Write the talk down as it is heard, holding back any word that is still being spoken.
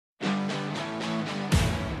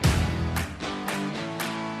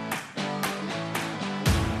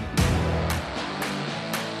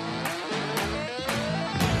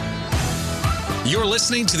You're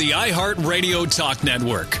listening to the iHeartRadio Talk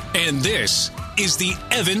Network, and this is the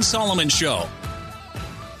Evan Solomon Show.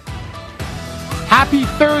 Happy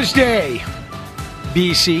Thursday,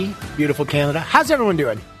 BC, beautiful Canada. How's everyone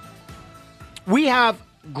doing? We have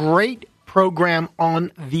great program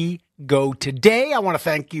on the go today. I want to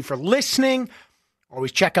thank you for listening.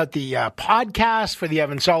 Always check out the podcast for the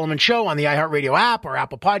Evan Solomon Show on the iHeartRadio app or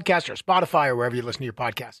Apple Podcasts or Spotify or wherever you listen to your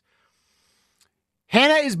podcasts.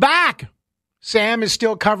 Hannah is back. Sam is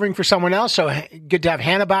still covering for someone else, so good to have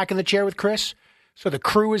Hannah back in the chair with Chris. So the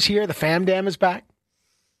crew is here. The fam dam is back.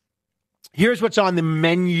 Here's what's on the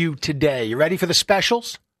menu today. You ready for the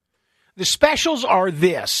specials? The specials are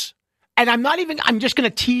this. And I'm just going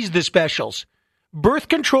to tease the specials. Birth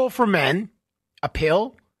control for men, a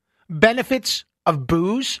pill. Benefits of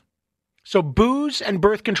booze. So booze and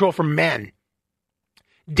birth control for men.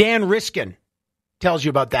 Dan Riskin tells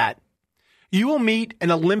you about that. You will meet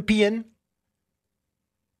an Olympian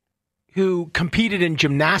who competed in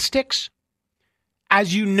gymnastics.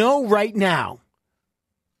 As you know right now,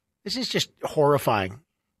 this is just horrifying.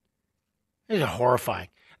 This is horrifying.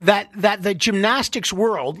 That the gymnastics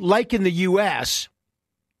world, like in the U.S.,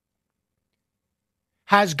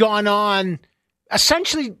 has gone on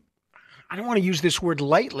essentially, I don't want to use this word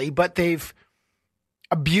lightly, but they've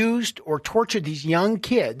abused or tortured these young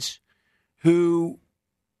kids who,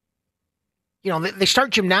 they start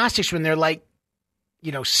gymnastics when they're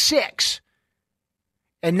 6.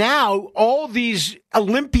 And now all these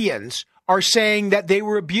Olympians are saying that they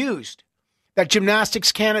were abused. That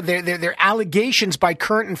Gymnastics Canada, their allegations by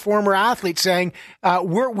current and former athletes saying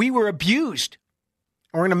we were abused.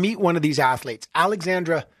 We're going to meet one of these athletes,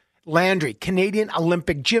 Alexandra Landry, Canadian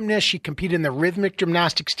Olympic gymnast. She competed in the rhythmic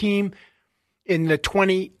gymnastics team in the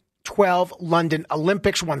 2012 London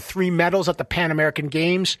Olympics, won 3 medals at the Pan American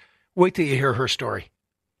Games. Wait till you hear her story.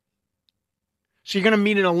 So you're going to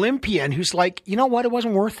meet an Olympian who's like, you know what? It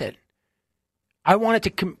wasn't worth it. I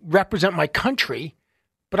wanted to represent my country,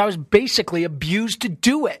 but I was basically abused to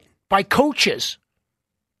do it by coaches.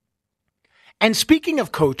 And speaking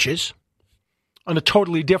of coaches, on a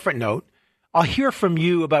totally different note, I'll hear from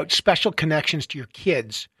you about special connections to your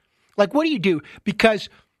kids. Like, what do you do? Because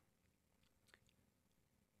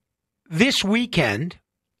this weekend,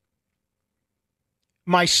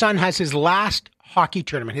 my son has his last hockey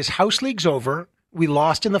tournament. His house league's over. We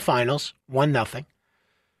lost in the finals, 1-0.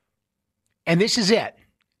 And this is it.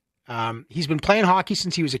 He's been playing hockey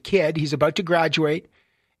since he was a kid. He's about to graduate.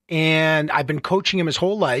 And I've been coaching him his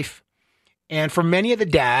whole life. And for many of the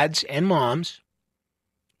dads and moms,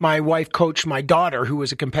 my wife coached my daughter, who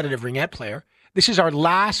was a competitive ringette player. This is our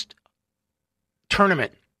last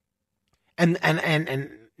tournament. And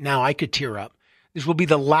now I could tear up. This will be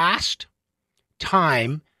the last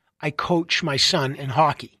time I coach my son in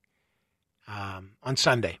hockey on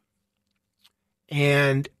Sunday.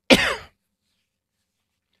 And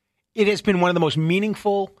it has been one of the most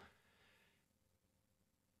meaningful,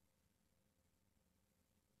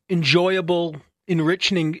 enjoyable,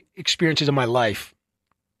 enriching experiences of my life.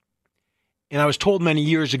 And I was told many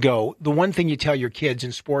years ago, the one thing you tell your kids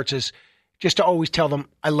in sports is just to always tell them,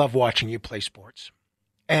 I love watching you play sports.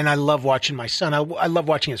 And I love watching my son. I love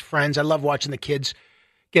watching his friends. I love watching the kids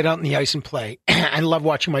get out on the ice and play. I love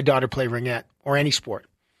watching my daughter play ringette or any sport,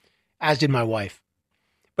 as did my wife.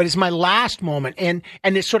 But it's my last moment. And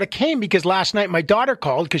it sort of came because last night my daughter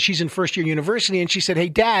called because she's in first year university. And she said, hey,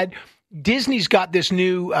 Dad, Disney's got this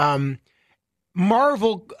new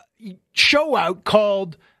Marvel show out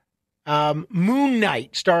called Moon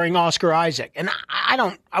Knight starring Oscar Isaac. And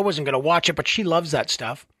I wasn't going to watch it, but she loves that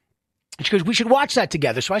stuff. And she goes, we should watch that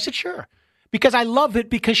together. So I said, sure, because I love it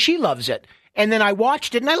because she loves it. And then I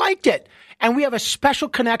watched it and I liked it. And we have a special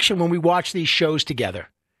connection when we watch these shows together.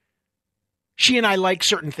 She and I like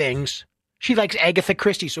certain things. She likes Agatha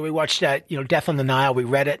Christie, so we watched Death on the Nile. We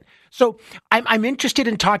read it. So I'm interested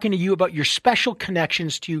in talking to you about your special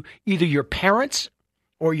connections to either your parents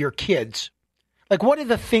or your kids. Like, what are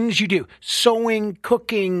the things you do? Sewing,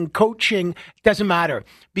 cooking, coaching, doesn't matter.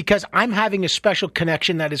 Because I'm having a special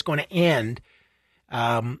connection that is going to end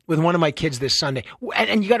with one of my kids this Sunday.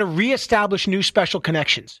 And you got to reestablish new special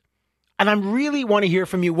connections. And I really want to hear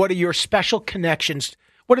from you. What are your special connections?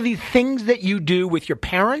 What are the things that you do with your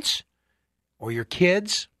parents or your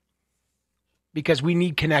kids? Because we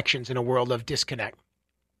need connections in a world of disconnect.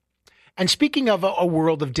 And speaking of a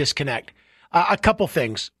world of disconnect, a couple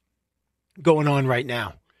things going on right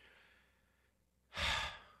now.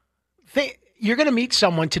 You're going to meet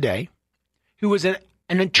someone today who was an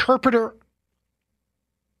interpreter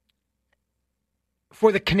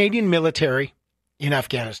for the Canadian military in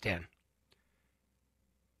Afghanistan.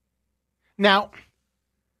 Now,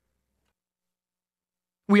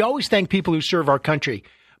 we always thank people who serve our country,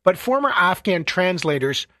 but former Afghan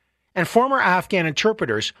translators and former Afghan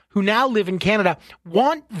interpreters who now live in Canada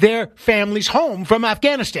want their families home from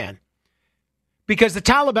Afghanistan because the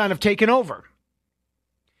Taliban have taken over.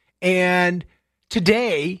 And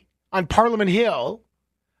today on Parliament Hill,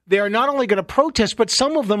 they are not only going to protest, but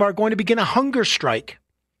some of them are going to begin a hunger strike.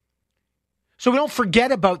 So we don't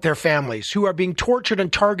forget about their families who are being tortured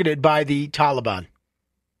and targeted by the Taliban.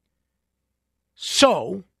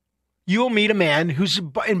 So you'll meet a man who's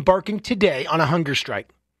embarking today on a hunger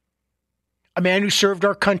strike. A man who served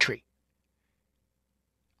our country.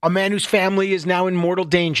 A man whose family is now in mortal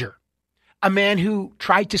danger. A man who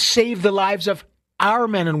tried to save the lives of our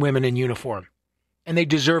men and women in uniform. And they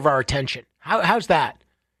deserve our attention. How's that?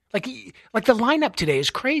 Like the lineup today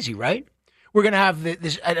is crazy, right? We're going to have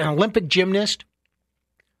an Olympic gymnast.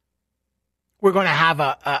 We're going to have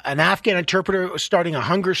an Afghan interpreter starting a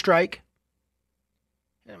hunger strike.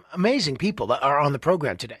 Amazing people that are on the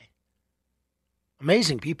program today.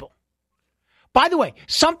 Amazing people. By the way,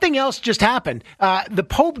 something else just happened. The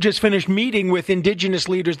Pope just finished meeting with Indigenous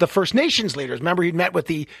leaders, the First Nations leaders. Remember, he'd met with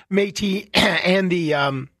the Métis and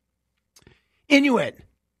the Inuit.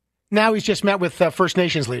 Now he's just met with First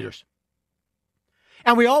Nations leaders.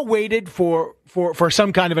 And we all waited for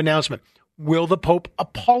some kind of announcement. Will the Pope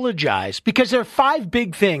apologize? Because there are 5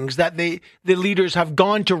 big things that the leaders have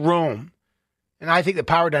gone to Rome. And I think the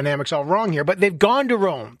power dynamic's all wrong here, but they've gone to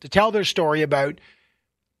Rome to tell their story about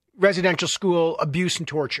residential school abuse and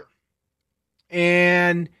torture.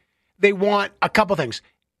 And they want a couple things.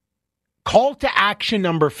 Call to action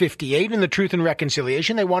number 58 in the Truth and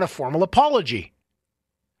Reconciliation. They want a formal apology.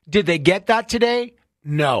 Did they get that today?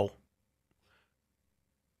 No.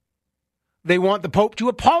 They want the Pope to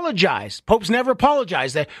apologize. Popes never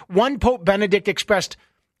apologize. One Pope Benedict expressed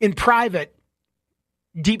in private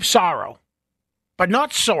deep sorrow, but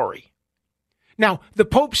not sorry. Now, the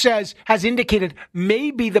Pope has indicated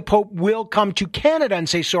maybe the Pope will come to Canada and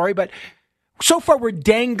say sorry, but so far we're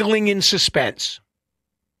dangling in suspense.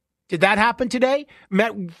 Did that happen today?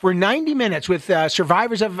 Met for 90 minutes with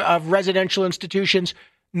survivors of residential institutions.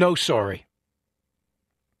 No sorry.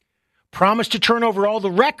 Promise to turn over all the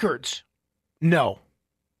records. No.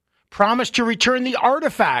 Promise to return the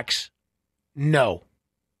artifacts. No.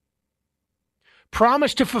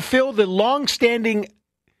 Promise to fulfill the long-standing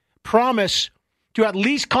promise to at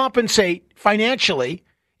least compensate financially.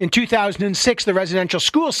 In 2006, the residential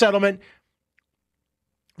school settlement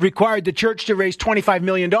required the church to raise $25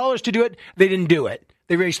 million to do it. They didn't do it.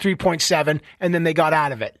 They raised 3.7, and then they got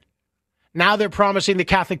out of it. Now they're promising the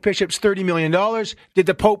Catholic bishops $30 million. Did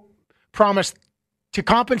the Pope promise to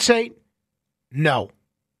compensate? No.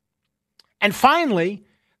 And finally,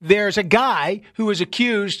 there's a guy who is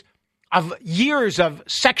accused of years of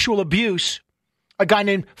sexual abuse, a guy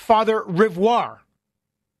named Father Rivoire,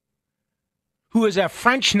 who is a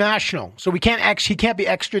French national. So he can't be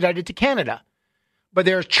extradited to Canada. But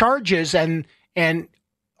there are charges, and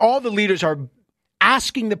all the leaders are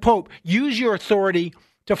asking the Pope, use your authority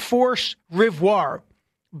to force Rivoire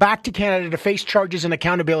back to Canada to face charges and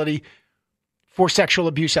accountability for sexual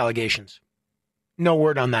abuse allegations. No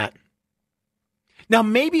word on that. Now,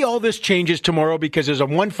 maybe all this changes tomorrow because there's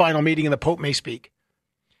one final meeting and the Pope may speak.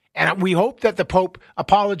 And we hope that the Pope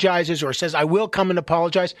apologizes or says, I will come and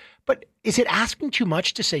apologize. But is it asking too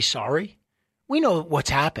much to say sorry? We know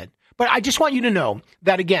what's happened. But I just want you to know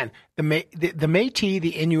that, again, the Métis, the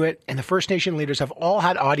Inuit, and the First Nation leaders have all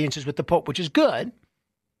had audiences with the Pope, which is good.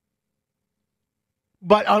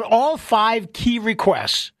 But on all 5 key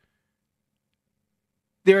requests,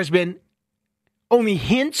 there has been only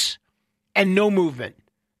hints and no movement.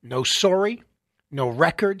 No sorry, no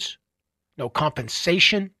records, no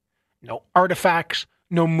compensation, no artifacts,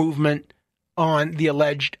 no movement on the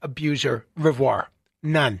alleged abuser, Rivoire.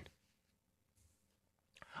 None.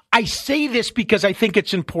 I say this because I think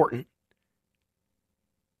it's important.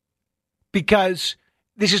 Because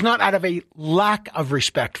this is not out of a lack of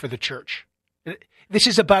respect for the church. This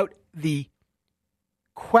is about the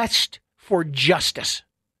quest for justice,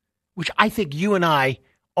 which I think you and I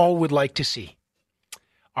all would like to see.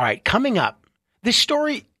 All right, coming up, this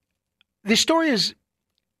story is,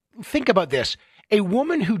 think about this, a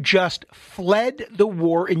woman who just fled the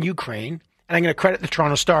war in Ukraine, and I'm going to credit the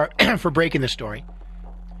Toronto Star for breaking the story,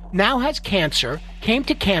 now has cancer, came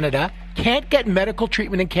to Canada, can't get medical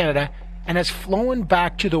treatment in Canada, and has flown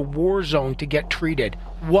back to the war zone to get treated.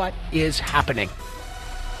 What is happening?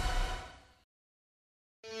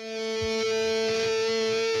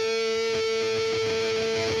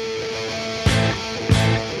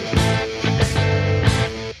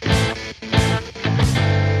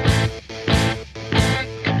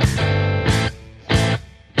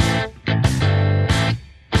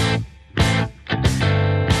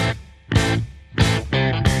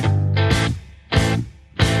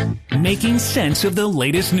 making sense of the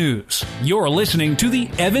latest news. You're listening to The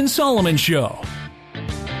Evan Solomon Show.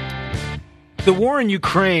 The war in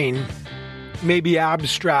Ukraine may be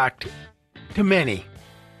abstract to many.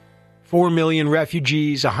 4 million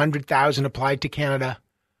refugees, 100,000 applied to Canada.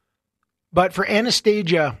 But for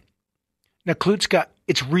Anastasia Nakliutska,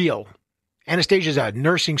 it's real. Anastasia's a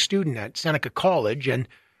nursing student at Seneca College, and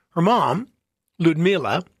her mom,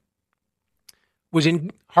 Ludmila, was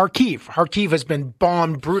in Kharkiv. Kharkiv has been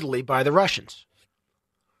bombed brutally by the Russians.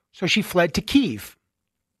 So she fled to Kyiv.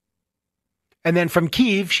 And then from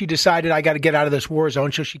Kyiv, she decided, I got to get out of this war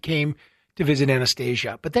zone, so she came to visit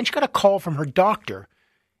Anastasia. But then she got a call from her doctor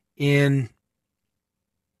in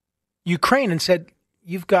Ukraine and said,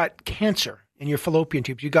 you've got cancer in your fallopian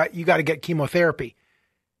tubes. You got to get chemotherapy.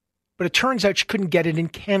 But it turns out she couldn't get it in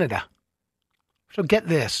Canada. So get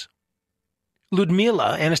this.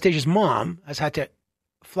 Ludmila, Anastasia's mom, has had to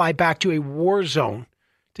fly back to a war zone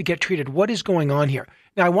to get treated. What is going on here?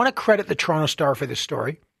 Now, I want to credit the Toronto Star for this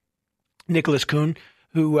story, Nicholas Kuhn,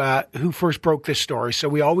 who first broke this story. So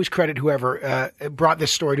we always credit whoever brought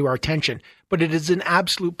this story to our attention. But it is an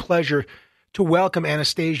absolute pleasure to welcome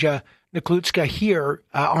Anastasia Nakliutska here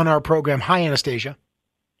on our program. Hi, Anastasia.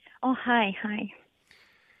 Oh, hi.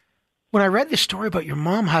 When I read this story about your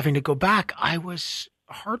mom having to go back, I was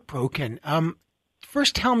heartbroken.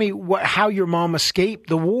 First, tell me how your mom escaped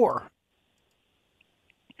the war.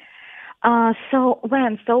 So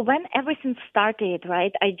when everything started,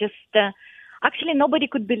 right? I just actually nobody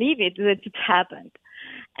could believe it that it happened,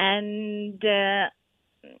 and they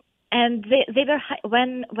were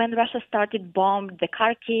when Russia started bombed the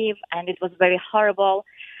Kharkiv, and it was very horrible,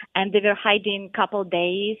 and they were hiding a couple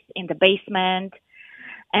days in the basement.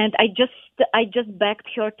 And I just begged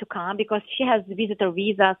her to come because she has visitor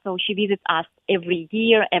visa, so she visits us every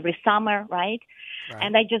year, every summer, right?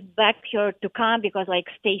 And I just begged her to come because,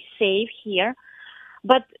 stay safe here.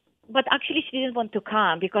 But actually she didn't want to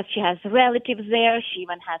come because she has relatives there. She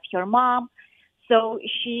even has her mom. So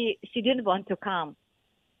she didn't want to come.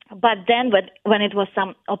 But then when it was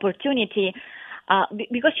some opportunity,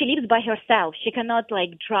 because she lives by herself, she cannot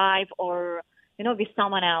drive or, with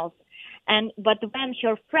someone else. But when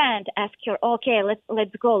her friend asked her, okay, let's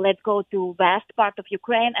go to west part of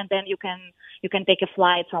Ukraine, and then you can take a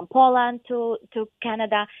flight from Poland to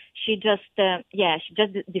Canada. She just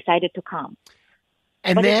decided to come.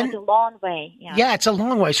 But then it was a long way. Yeah, it's a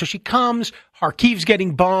long way. So she comes. Kharkiv's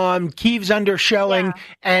getting bombed. Kyiv's under shelling,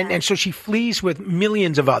 and so she flees with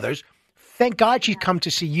millions of others. Thank God she's come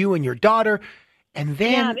to see you and your daughter. And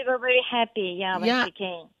then we were very happy, when she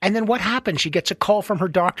came. And then what happened? She gets a call from her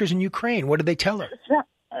doctors in Ukraine. What did they tell her?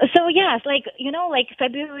 So yes,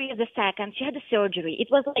 February the 2nd, she had a surgery. It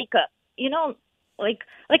was it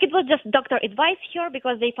was just doctor advised her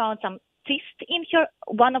because they found some cyst in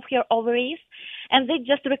one of her ovaries, and they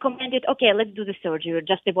just recommended, okay, let's do the surgery,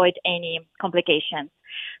 just avoid any complications.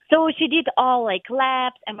 So she did all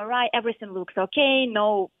labs, MRI, everything looks okay.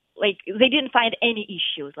 No. They didn't find any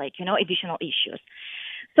issues, additional issues.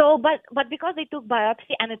 So, but because they took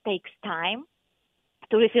biopsy and it takes time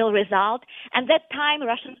to reveal result, and that time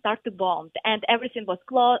Russians start to bomb and everything was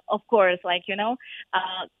closed. Of course,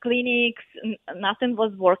 clinics, nothing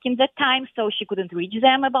was working that time, so she couldn't reach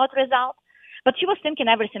them about result. But she was thinking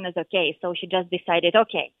everything is okay, so she just decided,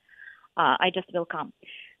 okay, I just will come.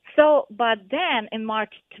 So, but then in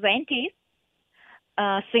March 20th,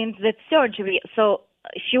 since that surgery, so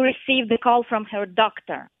she received the call from her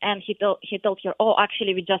doctor, and he told her, oh,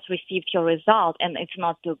 actually, we just received your result, and it's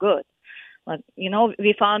not too good. But,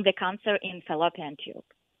 we found the cancer in fallopian tube,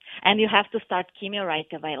 and you have to start chemo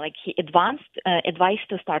right away. He advised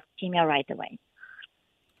to start chemo right away.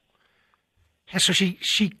 Yeah, so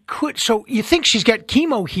she could. So you think she's got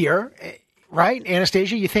chemo here, right,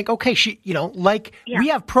 Anastasia? You think, okay, we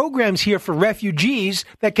have programs here for refugees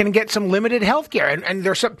that can get some limited health care. And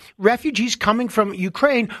there's some refugees coming from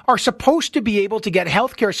Ukraine are supposed to be able to get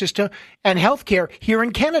health care system and health care here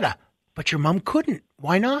in Canada. But your mom couldn't.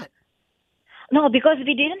 Why not? No, because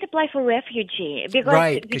we didn't apply for refugee.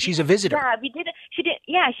 Because she's a visitor. Yeah, we didn't.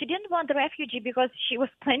 She didn't want the refugee because she was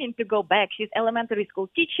planning to go back. She's elementary school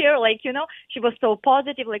teacher. She was so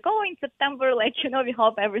positive. In September, we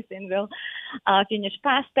hope everything will finish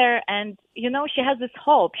faster. And she has this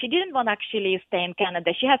hope. She didn't want to actually stay in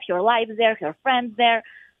Canada. She has her life there, her friends there.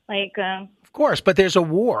 Of course, but there's a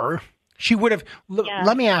war. She would have.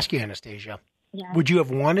 Let me ask you, Anastasia. Yeah. Would you have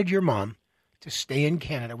wanted your mom to stay in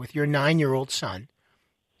Canada with your 9-year-old son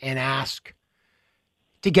and ask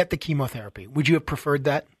to get the chemotherapy? Would you have preferred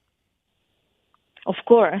that? Of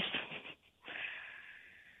course.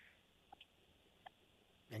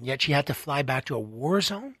 And yet she had to fly back to a war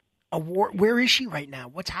zone? a war. Where is she right now?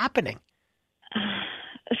 What's happening?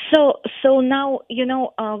 So now,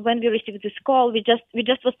 when we received this call, we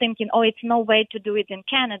just was thinking, it's no way to do it in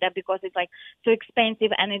Canada because it's like too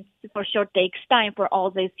expensive and it for sure takes time for all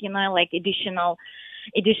this, like additional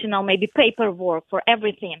maybe paperwork for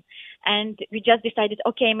everything. And we just decided,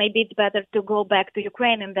 okay, maybe it's better to go back to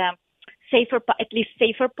Ukraine in the at least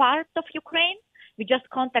safer part of Ukraine. We just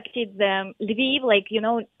contacted Lviv, like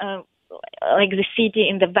the city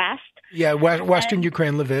in the west. Yeah, Western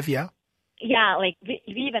Ukraine, Lviv, yeah. Yeah, like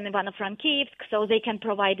Lviv and Ivano-Frankivsk, so they can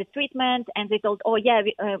provide the treatment. And they told, we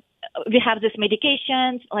have this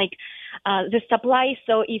medications, like the supply.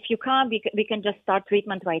 So if you come, we can just start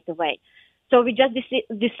treatment right away. So we just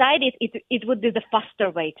decided it would be the faster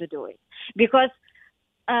way to do it because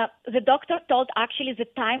the doctor told actually the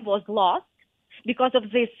time was lost because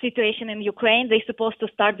of this situation in Ukraine. They're supposed to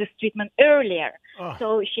start this treatment earlier,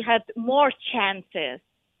 so she had more chances.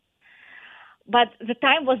 But the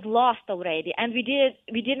time was lost already, and we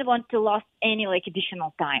didn't want to lose any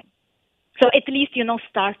additional time. So at least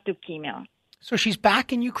start to chemo. So she's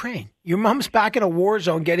back in Ukraine. Your mom's back in a war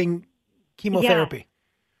zone getting chemotherapy.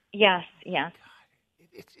 Yes.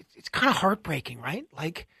 It's kind of heartbreaking, right?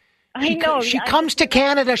 She comes to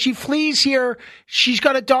Canada. She flees here. She's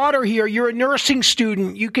got a daughter here. You're a nursing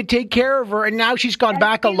student. You could take care of her, and now she's gone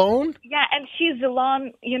back alone. Yeah, and she's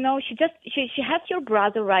alone. She has your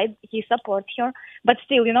brother, right? He supports her, but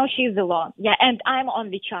still, she's alone. Yeah, and I'm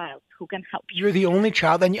only child who can help you. You're the only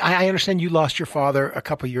child, and I understand you lost your father a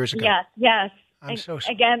couple of years ago. Yes. I'm so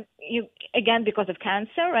sorry. Again because of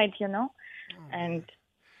cancer, right? And.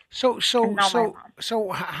 So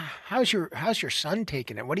how's your son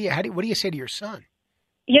taking it? What do you say to your son?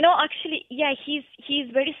 Actually, yeah,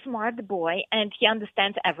 he's very smart boy and he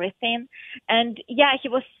understands everything. And yeah, he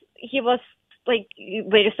was like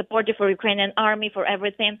very supportive for Ukrainian army for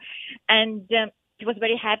everything. And he was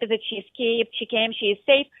very happy that she escaped. She came. She is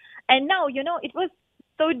safe. And now, it was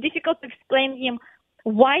so difficult to explain him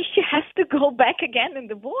why she has to go back again in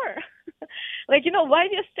the war. Why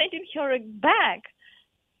we are sending her back.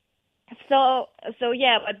 So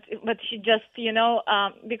yeah, but she just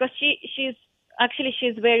because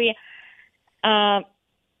she's very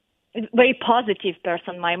very positive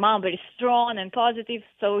person. My mom very strong and positive.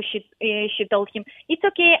 So she told him it's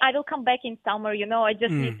okay. I will come back in summer. I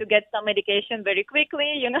just need to get some medication very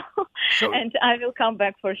quickly. So, and I will come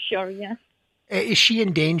back for sure. Yeah. Is she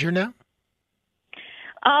in danger now?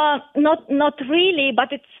 Not really,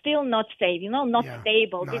 but it's still not safe, not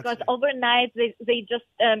stable not because safe. overnight they just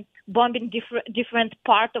bombing different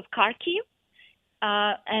part of Kharkiv,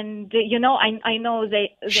 and I know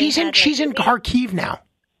they she's in Kharkiv now.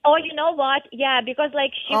 Oh, you know what? Yeah, because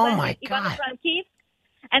she went to Ivano-Frankivsk,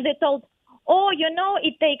 and they told,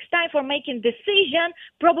 it takes time for making decision.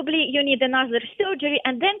 Probably you need another surgery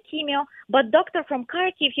and then chemo. But doctor from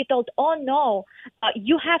Kharkiv, he told, no,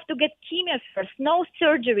 you have to get chemo first, no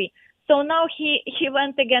surgery. So now he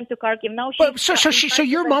went again to Kharkiv. Now so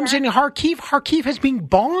your mom's in Kharkiv. Kharkiv has been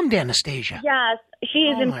bombed, Anastasia. Yes, she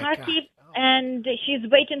is in Kharkiv. And she's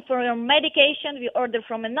waiting for her medication. We ordered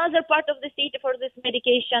from another part of the city for this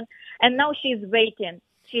medication, and now she's waiting.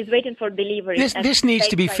 She's waiting for delivery. This needs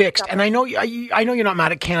to be fixed. And I know you're not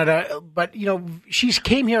mad at Canada, but she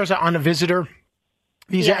came here on a visitor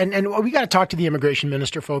visa, and we got to talk to the immigration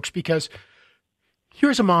minister, folks, because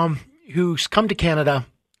here's a mom who's come to Canada.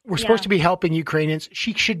 We're supposed to be helping Ukrainians.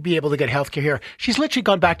 She should be able to get health care here. She's literally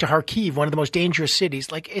gone back to Kharkiv, one of the most dangerous cities.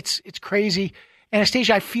 It's crazy.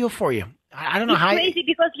 Anastasia, I feel for you. I don't know how. It's crazy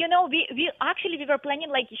because we were planning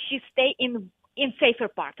she stay in safer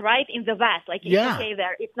part, right, in the west, it's okay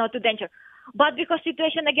there, it's not too dangerous. But because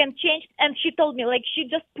situation again changed, and she told me she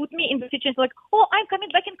just put me in the situation I'm coming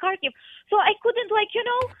back in Kharkiv, so I couldn't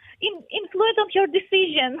influence on her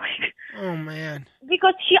decision. Oh man!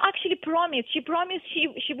 Because she actually promised. She promised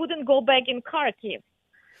she wouldn't go back in Kharkiv.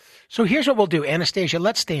 So here's what we'll do, Anastasia.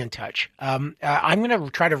 Let's stay in touch. I'm going to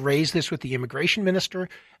try to raise this with the immigration minister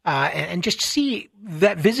and just see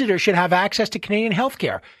that visitors should have access to Canadian health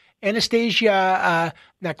care. Anastasia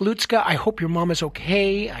Nakliutska, I hope your mom is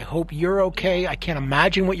okay. I hope you're okay. I can't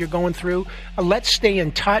imagine what you're going through. Let's stay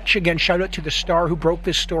in touch. Again, shout out to the star who broke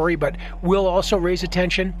this story, but we'll also raise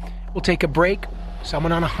attention. We'll take a break.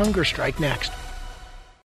 Someone on a hunger strike next.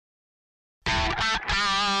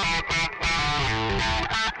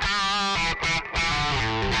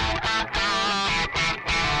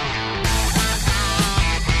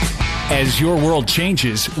 As your world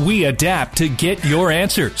changes, we adapt to get your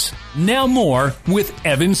answers. Now more with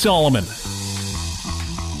Evan Solomon.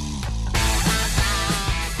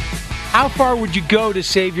 How far would you go to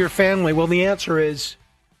save your family? Well, the answer is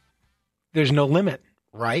there's no limit,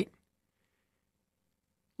 right?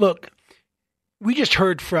 Look, we just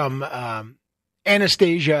heard from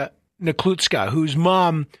Anastasia Nakliutska, whose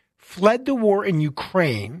mom fled the war in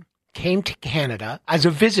Ukraine, came to Canada as a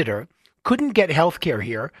visitor, couldn't get health care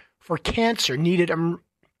here for cancer, needed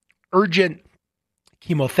urgent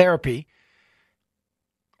chemotherapy,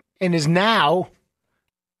 and is now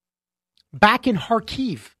back in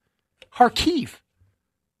Kharkiv.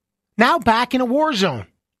 Now back in a war zone.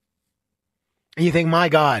 And you think, my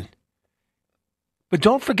God. But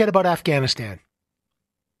don't forget about Afghanistan.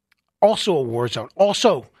 Also a war zone.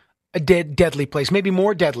 Also a deadly place, maybe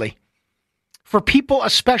more deadly. For people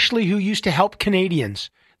especially who used to help Canadians.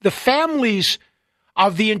 The families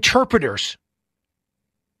of the interpreters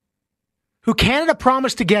who Canada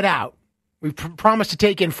promised to get out. We promised to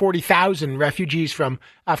take in 40,000 refugees from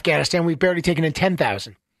Afghanistan. We've barely taken in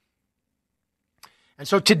 10,000. And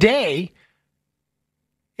so today,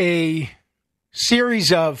 a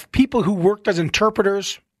series of people who worked as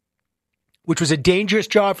interpreters, which was a dangerous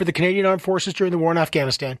job for the Canadian Armed Forces during the war in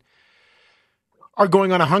Afghanistan, are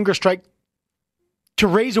going on a hunger strike to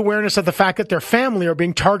raise awareness of the fact that their family are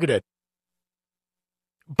being targeted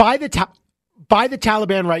by the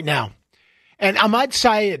Taliban right now. And Ahmad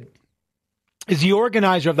Sayed is the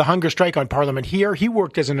organizer of the hunger strike on Parliament here. He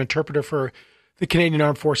worked as an interpreter for the Canadian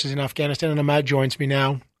Armed Forces in Afghanistan, and Ahmad joins me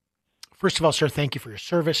now. First of all, sir, thank you for your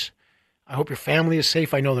service. I hope your family is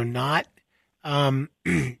safe. I know they're not.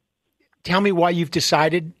 Tell me why you've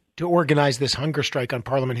decided to organize this hunger strike on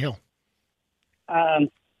Parliament Hill.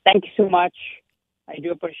 Thank you so much. I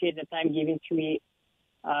do appreciate the time given to me.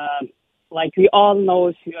 Like we all know,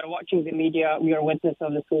 if we are watching the media, we are witness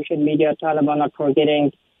of the social media. Taliban are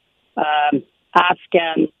targeting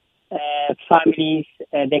Afghan families,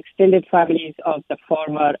 the extended families of the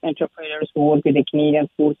former interpreters who work with the Canadian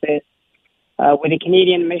forces, with the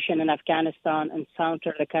Canadian mission in Afghanistan and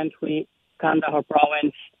counter the country, Kandahar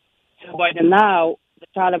province. So by now, the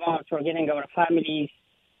Taliban are targeting our families,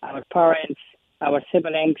 our parents, our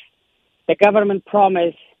siblings. The government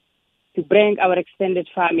promised to bring our extended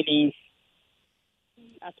families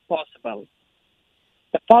as possible.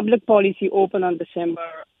 The public policy opened on December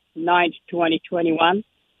 9, 2021.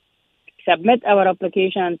 Submit our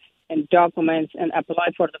applications and documents and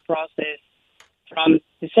apply for the process from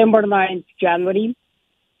December 9th to January.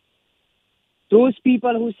 Those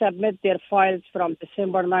people who submit their files from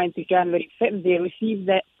December 9th to January 5th, they receive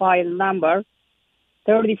the file number.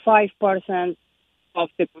 35% of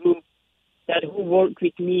the group that who worked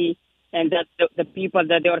with me and that the people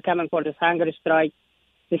that they were coming for this hunger strike,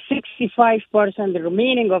 the 65%, the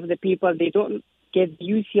remaining of the people, they don't get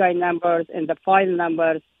UCI numbers and the file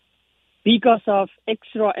numbers because of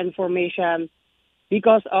extra information,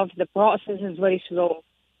 because of the process is very slow,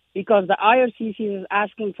 because the IRCC is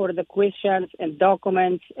asking for the questions and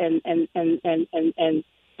documents and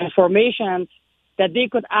information that they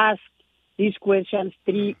could ask these questions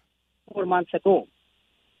 3-4 months ago.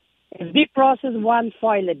 If they process one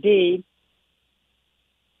file a day,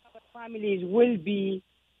 our families will be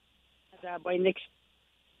by next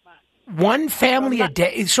month. One family a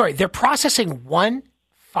day? Sorry, they're processing one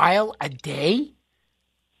file a day?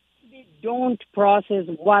 They don't process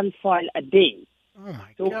one file a day. Oh,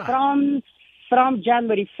 my so God. from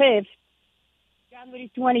January 5th,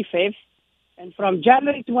 January 25th, and from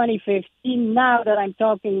January 25th till now that I'm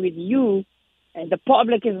talking with you and the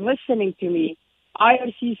public is listening to me,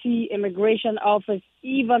 IRCC Immigration Office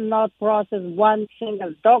even not process one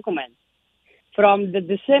single document. From the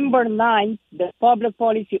December 9th, the public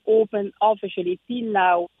policy opened officially till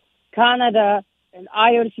now, Canada and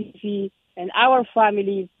IRCC and our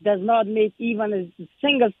families does not make even a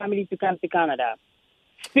single family to come to Canada.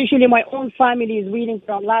 Especially my own family is waiting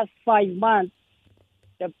from last 5 months.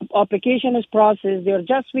 The application is processed. They're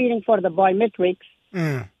just waiting for the biometrics.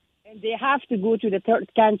 And they have to go to the third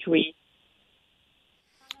country.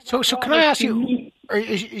 So can I ask you,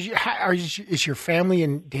 is your family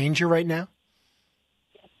in danger right now?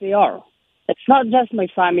 Yes, they are. It's not just my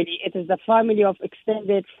family. It is the family of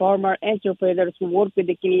extended former interpreters who work with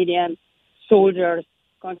the Canadian soldiers,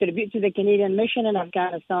 contribute to the Canadian mission in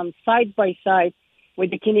Afghanistan side by side with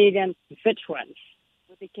the Canadian veterans,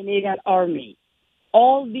 with the Canadian Army.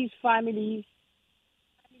 All these families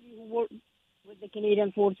who work with the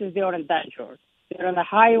Canadian forces, they are in danger. They're on a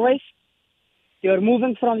high risk. They are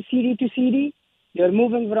moving from city to city. They are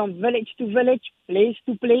moving from village to village, place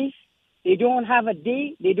to place. They don't have a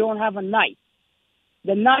day. They don't have a night.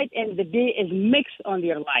 The night and the day is mixed on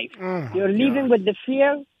their life. They are living with the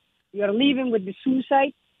fear. They are living with the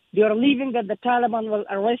suicide. They are living that the Taliban will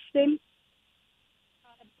arrest them.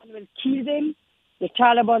 The Taliban will kill them. the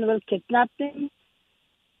Taliban will kidnap them.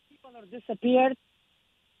 People are disappeared.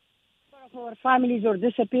 Some of our families are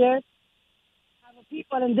disappeared. I have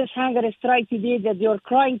people in this hunger strike today that they are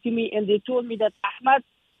crying to me, and they told me that, Ahmad,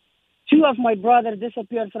 2 of my brothers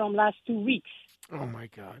disappeared from last 2 weeks. Oh my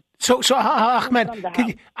God! So Ahmed,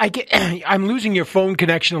 I'm losing your phone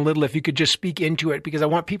connection a little. If you could just speak into it, because I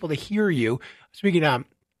want people to hear you. Speaking of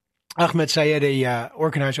Ahmad Sayed, a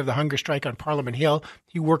organizer of the hunger strike on Parliament Hill,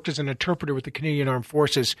 he worked as an interpreter with the Canadian Armed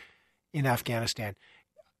Forces in Afghanistan.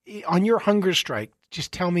 On your hunger strike,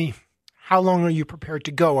 just tell me, how long are you prepared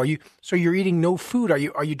to go? You're eating no food? Are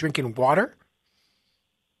you drinking water?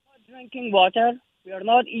 Not drinking water. We are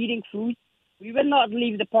not eating food. We will not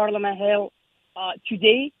leave the Parliament Hill.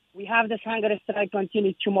 Today, we have this hunger strike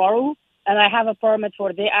continue tomorrow, and I have a permit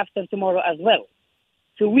for day after tomorrow as well.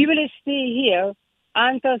 So we will stay here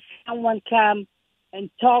until someone come and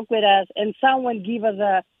talk with us, and someone give us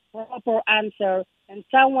a proper answer, and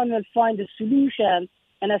someone will find a solution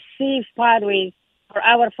and a safe pathway for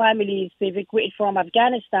our families to evacuate from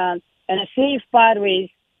Afghanistan, and a safe pathways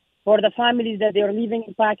for the families that they are living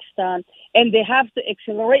in Pakistan. And they have to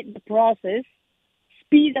accelerate the process,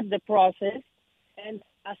 speed up the process, and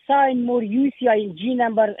assign more UCI and G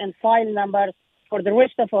numbers and file numbers for the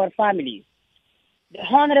rest of our families. The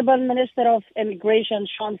Honorable Minister of Immigration,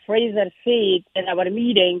 Sean Fraser, said in our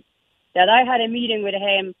meeting that I had a meeting with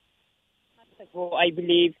him months ago, I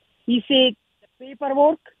believe. He said, the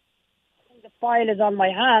paperwork, the file is on my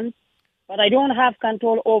hands, but I don't have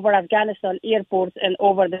control over Afghanistan airports and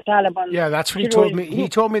over the Taliban. Yeah, that's what he told me. He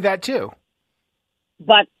told me that too.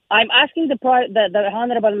 But I'm asking the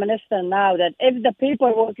Honorable Minister now that if the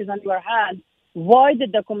paperwork is on your hand, why the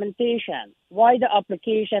documentation, why the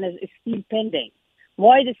application is still pending?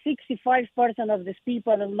 Why the 65% of these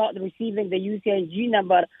people are not receiving the UCIG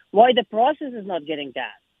number? Why the process is not getting done?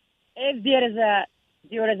 If there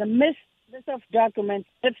is a miss of documents,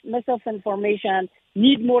 miss of information,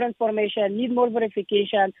 need more information, need more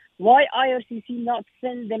verification, why IRCC not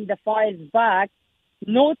send them the files back,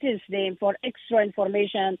 notice them for extra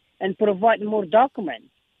information, and provide more documents?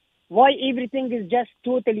 Why everything is just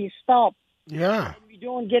totally stopped? Yeah. We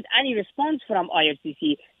don't get any response from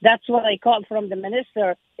IRCC. That's what I called from the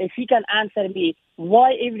minister. If he can answer me,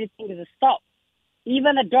 why everything is stopped?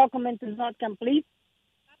 Even a document is not complete,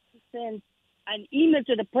 I have to send an email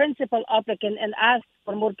to the principal applicant and ask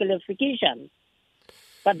for more clarification.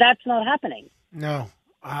 But that's not happening. No.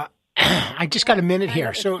 I just got a minute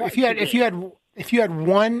here. So if you had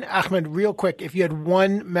one, Ahmed, real quick, if you had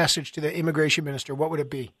one message to the immigration minister, what would it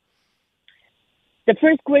be? The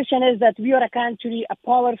first question is that we are a country, a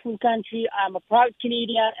powerful country. I'm a proud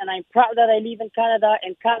Canadian, and I'm proud that I live in Canada,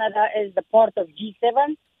 and Canada is the part of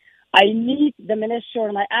G7. I need the minister,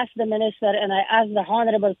 and I ask the minister, and I ask the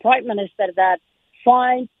Honorable Prime Minister that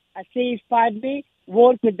find a safe pathway,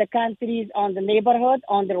 work with the countries on the neighborhood,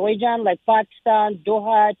 on the region, like Pakistan,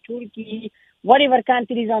 Doha, Turkey, whatever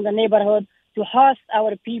countries on the neighborhood, to host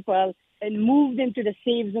our people and move them to the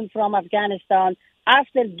safe zone from Afghanistan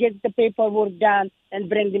after get the paperwork done and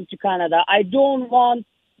bring them to Canada. I don't want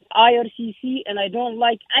IRCC, and I don't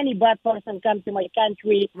like any bad person come to my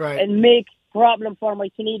country and make problem for my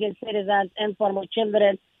Canadian citizens and for my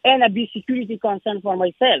children and a big security concern for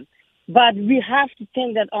myself. But we have to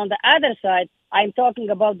think that on the other side, I'm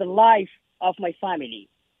talking about the life of my family.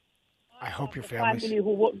 I hope your family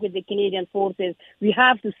who work with the Canadian forces, we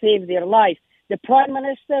have to save their life. The Prime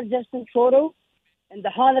Minister, Justin Trudeau, and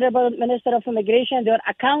the Honorable Minister of Immigration, they are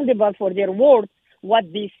accountable for their words, what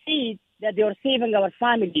they see, that they are saving our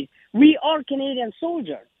families. We are Canadian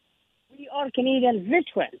soldiers. We are Canadian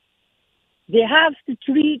veterans. They have to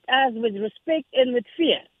treat us with respect and with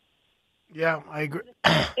fear. Yeah, I agree.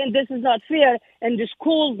 And this is not fair. In this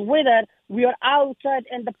cold weather, we are outside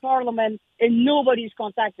in the Parliament and nobody's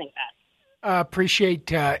contacting us.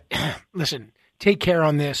 Listen, take care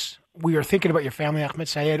on this. We are thinking about your family. Ahmad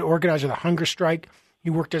Sayed, organizer of the hunger strike. He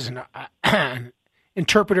worked as an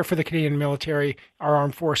interpreter for the Canadian military, our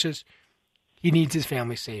armed forces. He needs his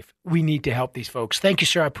family safe. We need to help these folks. Thank you,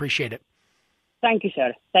 sir. I appreciate it. Thank you,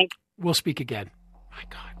 sir. Thank you. We'll speak again. My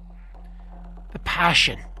God. The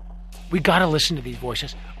passion. We got to listen to these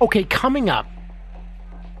voices. Okay, coming up,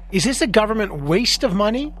 is this a government waste of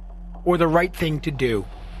money or the right thing to do?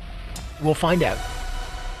 We'll find out.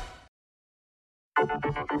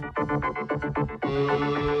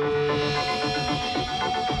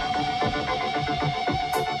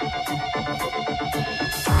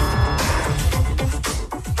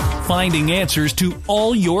 Finding answers to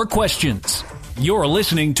all your questions. You're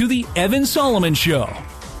listening to The Evan Solomon Show.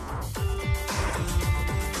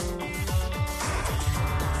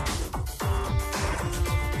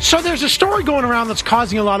 So there's a story going around that's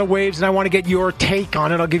causing a lot of waves, and I want to get your take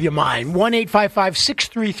on it. I'll give you mine.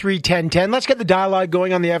 1-855-633-1010. Let's get the dialogue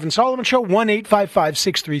going on the Evan Solomon Show.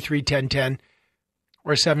 1-855-633-1010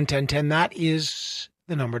 or 71010. That is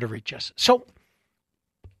the number to reach us. So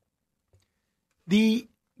the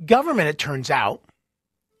government, it turns out,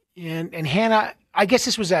 and Hannah, I guess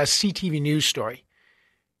this was a CTV News story.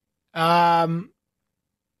 In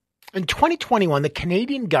 2021, the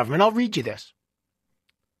Canadian government, I'll read you this.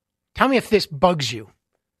 Tell me if this bugs you.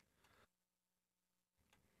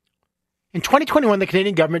 In 2021, the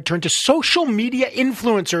Canadian government turned to social media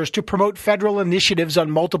influencers to promote federal initiatives on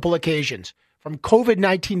multiple occasions, from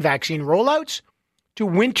COVID-19 vaccine rollouts to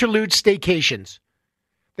Winterlude staycations.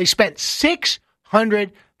 They spent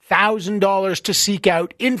 $600,000 to seek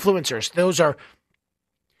out influencers. Those are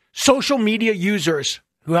social media users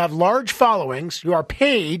who have large followings, who are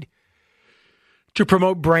paid to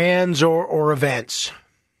promote brands or events.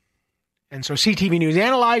 And so CTV News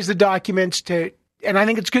analyzed the documents and I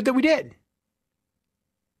think it's good that we did.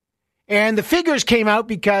 And the figures came out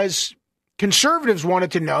because conservatives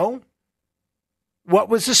wanted to know what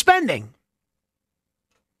was the spending.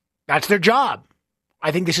 That's their job.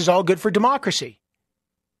 I think this is all good for democracy.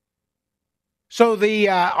 So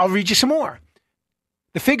I'll read you some more.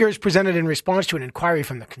 The figures presented in response to an inquiry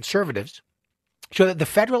from the conservatives show that the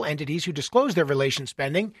federal entities who disclosed their related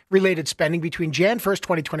spending between Jan 1st,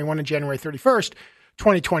 2021 and January 31st,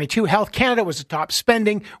 2022, Health Canada was the top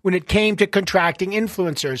spending when it came to contracting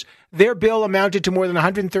influencers. Their bill amounted to more than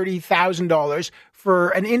 $130,000 for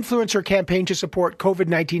an influencer campaign to support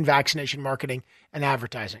COVID-19 vaccination marketing and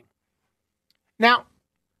advertising. Now,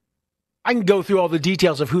 I can go through all the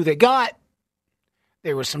details of who they got.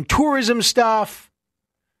 There was some tourism stuff,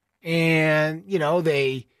 and,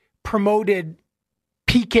 they promoted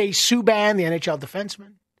PK Subban, the NHL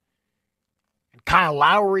defenseman, and Kyle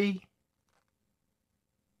Lowry.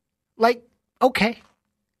 Like, okay,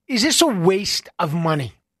 is this a waste of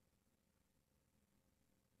money?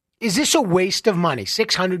 Is this a waste of money?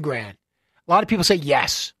 $600,000. A lot of people say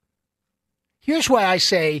yes. Here's why I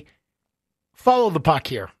say follow the puck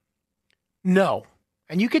here. No.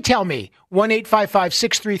 And you could tell me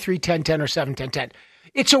 1-855-633-1010 or 71010.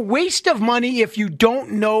 It's a waste of money if you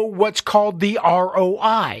don't know what's called the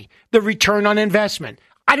ROI, the return on investment.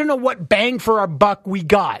 I don't know what bang for our buck we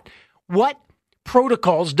got. What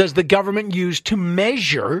protocols does the government use to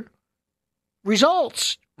measure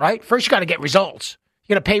results, right? First, you got to get results.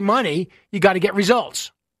 You're going to pay money, you got to get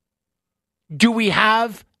results. Do we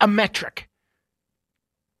have a metric?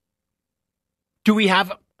 Do we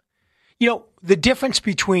have, the difference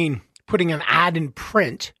between putting an ad in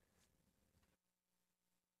print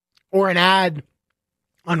or an ad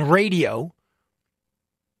on radio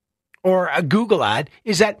or a Google ad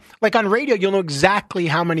is that, like on radio, you'll know exactly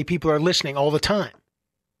how many people are listening all the time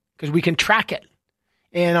because we can track it.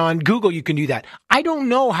 And on Google, you can do that. I don't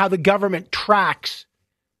know how the government tracks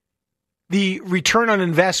the return on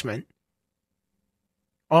investment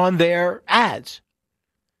on their ads.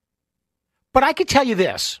 But I could tell you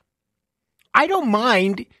this. I don't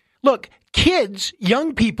mind. Look, kids,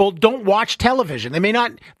 young people don't watch television. They may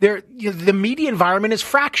not, the media environment is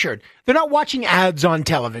fractured. They're not watching ads on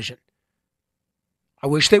television. I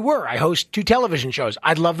wish they were. I host 2 television shows.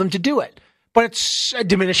 I'd love them to do it. But it's a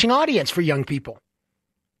diminishing audience for young people.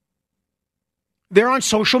 They're on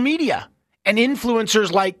social media. And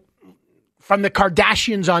influencers like from the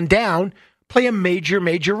Kardashians on down play a major,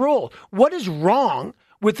 major role. What is wrong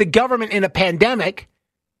with the government in a pandemic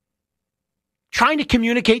trying to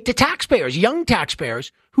communicate to taxpayers, young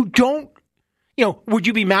taxpayers who don't, would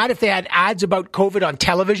you be mad if they had ads about COVID on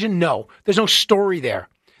television? No, there's no story there.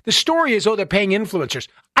 The story is, they're paying influencers.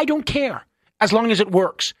 I don't care as long as it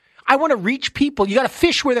works. I want to reach people. You got to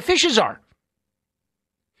fish where the fishes are.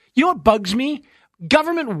 You know what bugs me?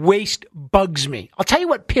 Government waste bugs me. I'll tell you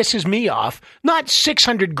what pisses me off. Not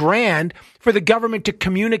 $600,000 for the government to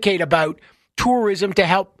communicate about tourism to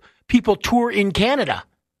help people tour in Canada.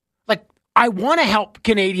 Like, I want to help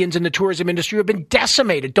Canadians in the tourism industry who have been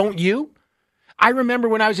decimated, don't you? I remember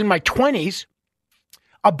when I was in my 20s,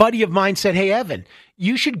 a buddy of mine said, "Hey, Evan,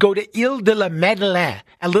 you should go to Ile de la Madeleine,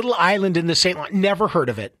 a little island in the St. Lawrence." Never heard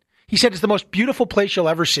of it. He said it's the most beautiful place you'll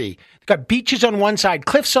ever see. It's got beaches on one side,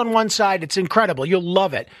 cliffs on one side. It's incredible. You'll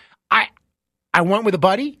love it. I went with a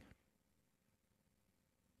buddy.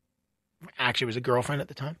 Actually, it was a girlfriend at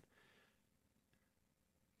the time.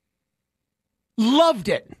 Loved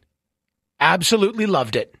it. Absolutely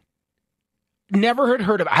loved it. Never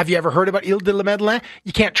heard of it. Have you ever heard about Ile de la Madeleine?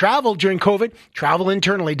 You can't travel during COVID. Travel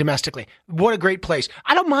internally, domestically. What a great place.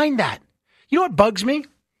 I don't mind that. You know what bugs me?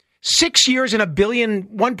 6 years and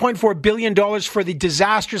 $1.4 billion for the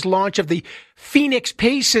disastrous launch of the Phoenix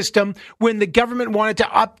pay system. When the government wanted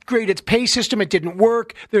to upgrade its pay system, it didn't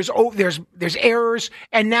work. There's errors,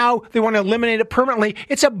 and now they want to eliminate it permanently.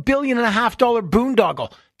 It's $1.5 billion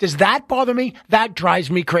boondoggle. Does that bother me? That drives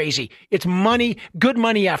me crazy. It's money, good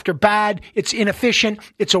money after bad. It's inefficient.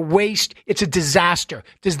 It's a waste. It's a disaster.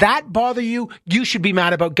 Does that bother you? You should be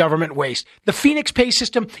mad about government waste. The Phoenix pay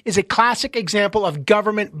system is a classic example of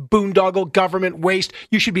government boondoggle, government waste.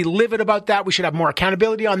 You should be livid about that. We should have more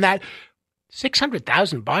accountability on that.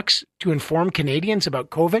 $600,000 to inform Canadians about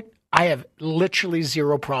COVID? I have literally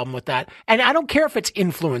zero problem with that. And I don't care if it's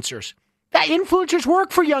influencers. That influencers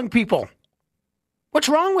work for young people. What's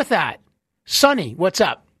wrong with that? Sonny, what's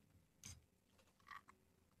up?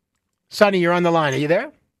 Sonny, you're on the line. Are you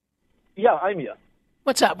there? Yeah, I'm here.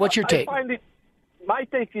 What's up? What's your take? My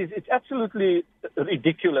take is it's absolutely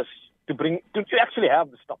ridiculous to actually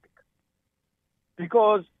have this topic.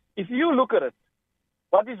 Because if you look at it,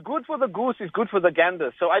 what is good for the goose is good for the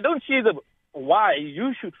gander. So I don't see why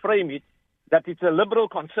you should frame it that it's a liberal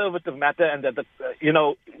conservative matter, and that,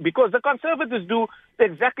 because the conservatives do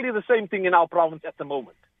exactly the same thing in our province at the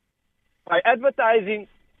moment. By advertising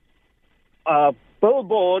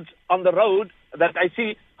billboards on the road, that I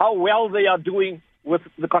see how well they are doing with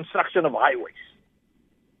the construction of highways.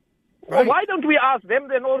 Right. Well, why don't we ask them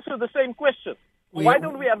then also the same question? Why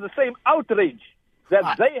don't we have the same outrage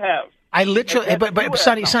that they have? I literally, but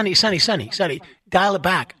Sonny, dial it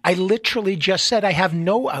back. I literally just said I have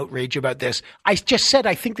no outrage about this. I just said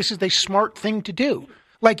I think this is the smart thing to do.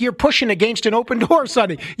 Like you're pushing against an open door,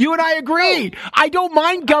 Sonny. You and I agree. No. I don't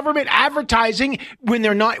mind government advertising when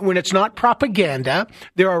it's not propaganda.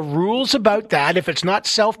 There are rules about that. If it's not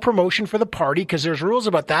self-promotion for the party, because there's rules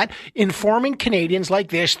about that. Informing Canadians like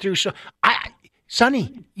this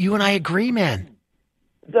Sonny, you and I agree, man.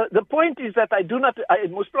 The point is that I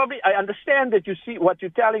understand that you see what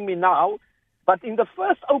you're telling me now, but in the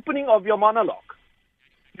first opening of your monologue,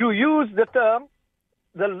 you use the term,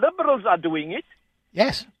 the Liberals are doing it.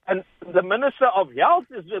 Yes. And the Minister of Health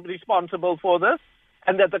is responsible for this,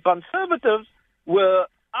 and that the Conservatives were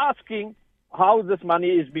asking how this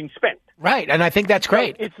money is being spent. Right, and I think that's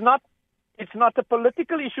great. So it's not a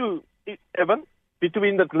political issue, Evan,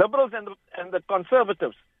 between the Liberals and the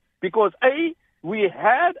Conservatives, because we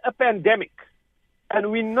had a pandemic, and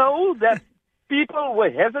we know that people were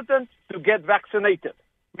hesitant to get vaccinated.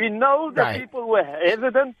 We know that people were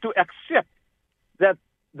hesitant to accept that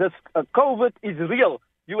this COVID is real.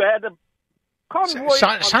 You had a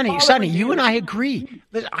convoy. Sonny, you and I agree.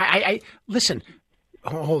 Listen,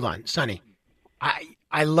 hold on, Sonny.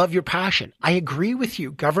 I love your passion. I agree with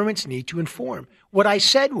you. Governments need to inform. What I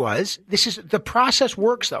said was, the process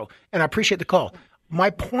works, though, and I appreciate the call. My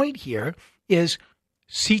point here is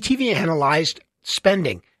CTV analyzed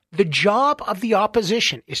spending. The job of the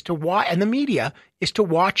opposition is to watch, and the media is to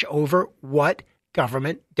watch over what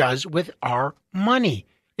government does with our money.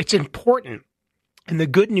 It's important. And the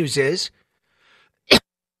good news is,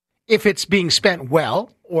 if it's being spent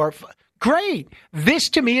well, great. This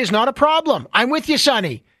to me is not a problem. I'm with you,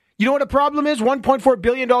 Sonny. You know what a problem is? $1.4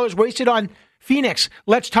 billion wasted on Phoenix.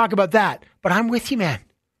 Let's talk about that. But I'm with you, man.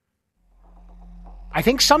 I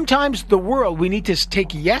think sometimes we need to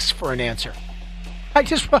take yes for an answer.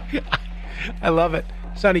 I love it.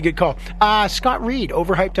 Sonny, good call. Scott Reid,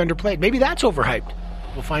 overhyped, underplayed. Maybe that's overhyped.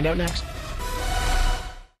 We'll find out next.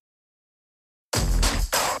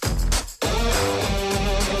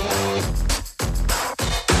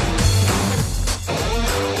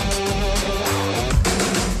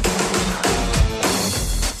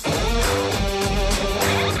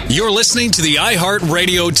 You're listening to the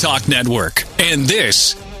iHeartRadio Talk Network, and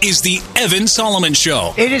this is the Evan Solomon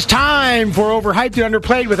Show. It is time for Overhyped and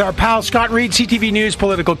Underplayed with our pal Scott Reid, CTV News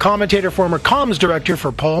political commentator, former comms director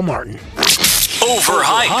for Paul Martin.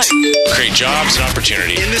 Overhyped. Create jobs and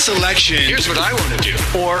opportunity. In this election, here's what I want to do.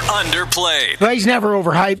 Or underplayed. Well, he's never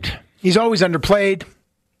overhyped. He's always underplayed.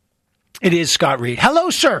 It is Scott Reid. Hello,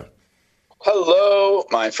 sir. Hello,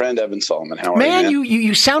 my friend Evan Solomon. How are you, man?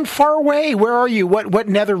 You sound far away. Where are you? What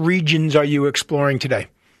nether regions are you exploring today?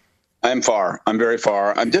 I'm far. I'm very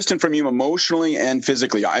far. I'm distant from you emotionally and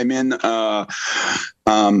physically. I'm in a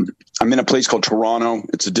place called Toronto.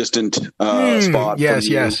 It's a distant spot. Yes,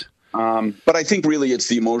 yes. But I think really it's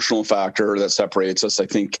the emotional factor that separates us. I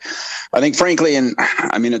think frankly, and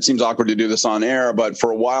I mean, it seems awkward to do this on air, but for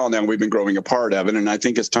a while now we've been growing apart, Evan, and I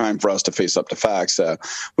think it's time for us to face up to facts that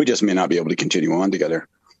we just may not be able to continue on together.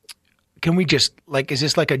 can we just is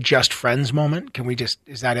this like a just friends moment? Can we just,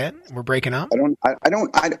 is that it? We're breaking up?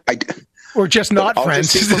 Or just not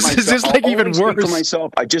friends. Is this like even worse? For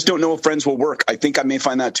myself, I just don't know if friends will work. I think I may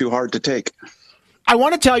find that too hard to take. I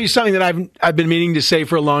want to tell you something that I've been meaning to say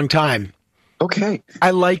for a long time. Okay.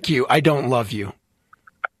 I like you. I don't love you.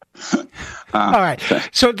 All right.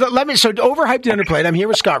 So Overhyped and Underplayed. I'm here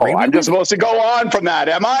with Scott Reid. I'm just supposed to go on from that,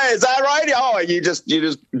 am I? Is that right? Oh, you just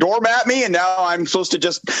doormat me, and now I'm supposed to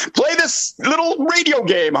just play this little radio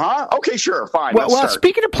game, huh? Okay, sure, fine. Well,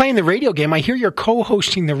 speaking of playing the radio game, I hear you're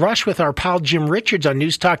co-hosting The Rush with our pal Jim Richards on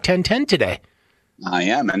News Talk 1010 today. I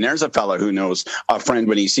am, and there's a fella who knows a friend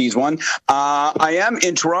when he sees one. I am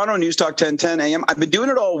in Toronto, News Talk 1010 AM. I've been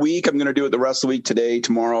doing it all week. I'm going to do it the rest of the week, today,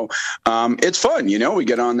 tomorrow. It's fun, we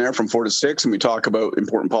get on there from 4 to 6, and we talk about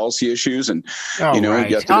important policy issues. And all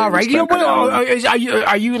right.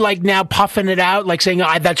 Are you like now puffing it out, like saying,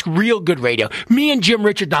 that's real good radio? Me and Jim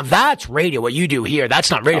Richards, now that's radio. What you do here,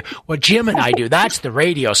 that's not radio. What Jim and I do, that's the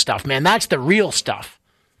radio stuff, man. That's the real stuff.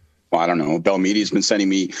 Well, I don't know. Bell Media's been sending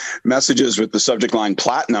me messages with the subject line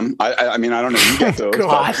platinum. I mean, I don't know if you get those.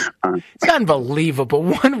 God, it's unbelievable.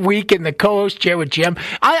 1 week in the co-host chair with Jim.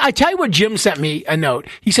 I tell you what, Jim sent me a note.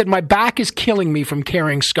 He said, my back is killing me from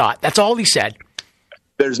carrying Scott. That's all he said.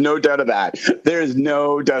 There's no doubt of that. There's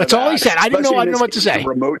no doubt That's of that. all he said. I didn't know what to say.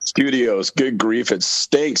 Remote studios. Good grief. It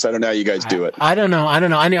stinks. I don't know how you guys do it. I don't know.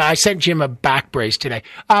 I sent Jim a back brace today.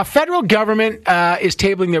 Federal government is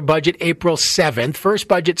tabling their budget April 7th. First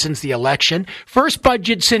budget since the election. First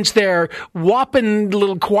budget since their whopping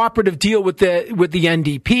little cooperative deal with the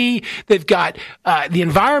NDP. They've got the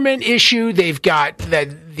environment issue. They've got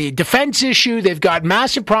the defense issue. They've got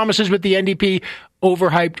massive promises with the NDP.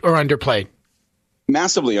 Overhyped or underplayed?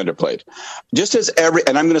 Massively underplayed. Just as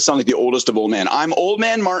and I'm going to sound like the oldest of old men. I'm old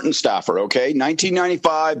man Martin Staffer, okay?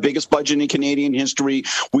 1995, biggest budget in Canadian history.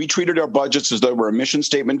 We treated our budgets as though we're a mission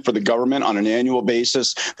statement for the government on an annual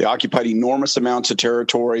basis. They occupied enormous amounts of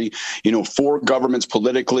territory, for governments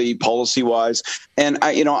politically, policy-wise. And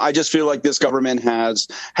I just feel like this government has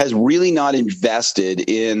really not invested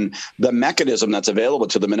in the mechanism that's available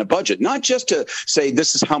to them in a budget. Not just to say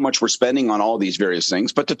this is how much we're spending on all these various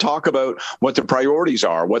things, but to talk about what the priorities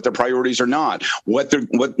are, what their priorities are not, what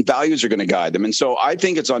values are going to guide them. And so I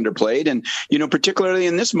think it's underplayed. And, particularly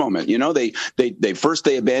in this moment, they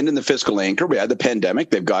abandoned the fiscal anchor. We had the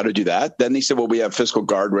pandemic. They've got to do that. Then they said, well, we have fiscal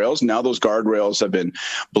guardrails. Now those guardrails have been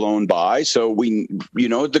blown by. So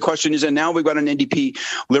the question is, and now we've got an NDP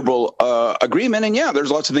Liberal agreement. And yeah,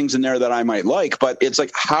 there's lots of things in there that I might like, but it's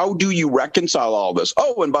like, how do you reconcile all this?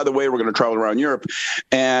 Oh, and by the way, we're going to travel around Europe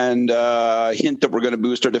and hint that we're going to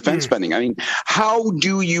boost our defense spending. I mean, how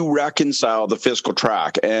do you reconcile the fiscal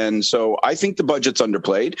track? And so I think the budget's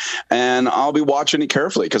underplayed, and I'll be watching it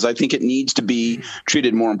carefully because I think it needs to be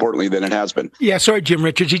treated more importantly than it has been. Yeah, sorry, Jim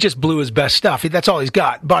Richards. He just blew his best stuff. That's all he's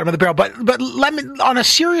got, bottom of the barrel. But let me, on a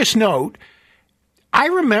serious note, I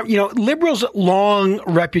remember, Liberals' long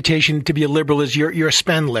reputation to be a liberal is you're a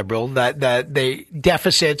spend liberal, that they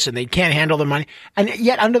deficits and they can't handle the money. And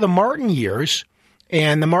yet under the Martin years,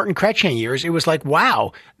 and the Martin Chrétien years, it was like,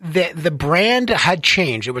 wow, the brand had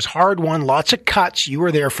changed. It was hard won, lots of cuts. You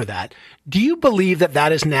were there for that. Do you believe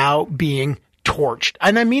that is now being torched?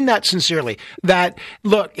 And I mean that sincerely. That,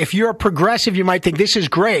 look, if you're a progressive, you might think this is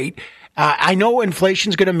great. I know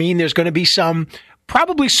inflation's going to mean there's going to be some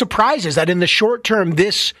probably surprises that in the short term,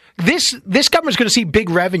 this government's going to see big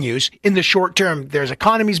revenues in the short term. There's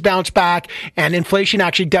economies bounce back, and inflation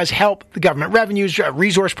actually does help the government revenues,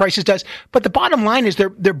 resource prices does. But the bottom line is they're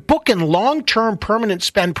booking long-term permanent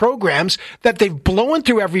spend programs that they've blown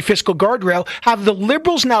through every fiscal guardrail. Have the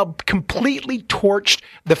Liberals now completely torched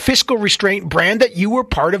the fiscal restraint brand that you were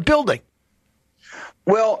part of building?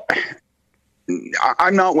 Well,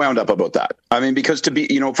 I'm not wound up about that. I mean, because to be,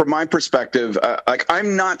 from my perspective,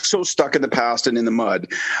 I'm not so stuck in the past and in the mud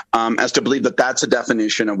as to believe that that's a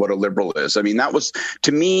definition of what a liberal is. I mean, that was,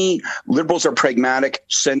 to me, liberals are pragmatic,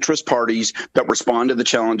 centrist parties that respond to the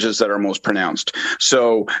challenges that are most pronounced.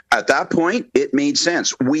 So at that point, it made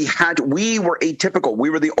sense. We were atypical. We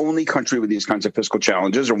were the only country with these kinds of fiscal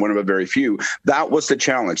challenges, or one of a very few. That was the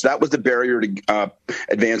challenge. That was the barrier to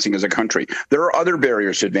advancing as a country. There are other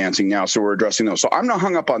barriers to advancing now, so we're addressing addressing those. So I'm not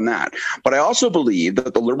hung up on that. But I also believe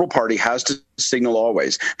that the Liberal Party has to signal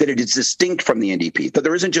always that it is distinct from the NDP, that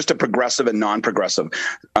there isn't just a progressive and non-progressive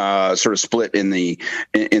sort of split in the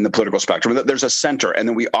political spectrum, that there's a center and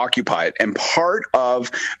then we occupy it. And part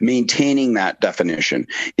of maintaining that definition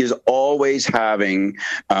is always having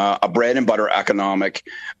a bread and butter economic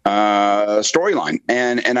storyline.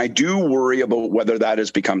 And I do worry about whether that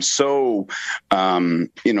has become so,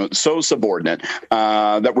 so subordinate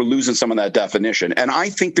that we're losing some of that definition. And I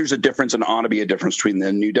think there's a difference and ought to be a difference between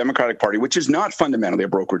the New Democratic Party, which is not fundamentally a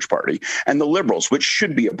brokerage party, and the Liberals, which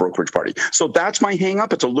should be a brokerage party. So that's my hang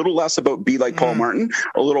up. It's a little less about be like Paul Martin,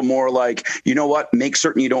 a little more like, you know what, make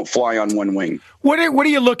certain you don't fly on one wing. What are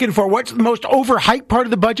you looking for? What's the most overhyped part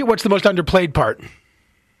of the budget? What's the most underplayed part?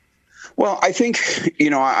 Well, I think,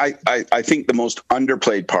 I think the most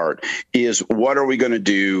underplayed part is what are we going to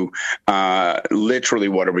do, literally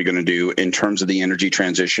what are we going to do in terms of the energy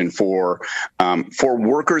transition for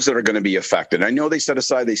workers that are going to be affected. I know they say there's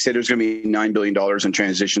going to be $9 billion in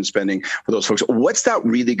transition spending for those folks. What's that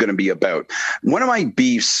really going to be about? One of my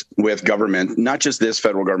beefs with government, not just this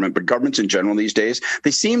federal government, but governments in general these days,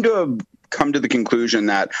 they seem to have come to the conclusion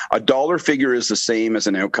that a dollar figure is the same as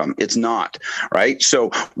an outcome. It's not, right? So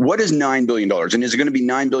what is $9 billion? And is it going to be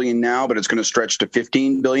 $9 billion now, but it's going to stretch to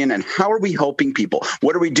 $15 billion? And how are we helping people?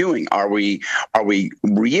 What are we doing? Are we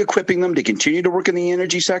re-equipping them to continue to work in the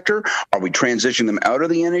energy sector? Are we transitioning them out of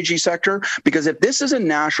the energy sector? Because if this is a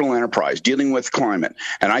national enterprise dealing with climate,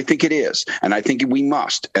 and I think it is, and I think we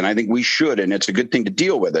must, and I think we should, and it's a good thing to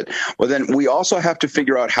deal with it, well, then we also have to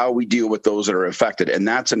figure out how we deal with those that are affected. And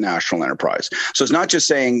that's a national enterprise. So it's not just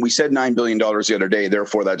saying we said $9 billion the other day,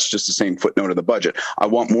 therefore that's just the same footnote of the budget. I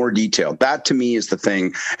want more detail. That to me is the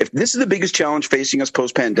thing. If this is the biggest challenge facing us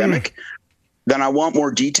post-pandemic, then I want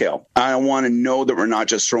more detail. I want to know that we're not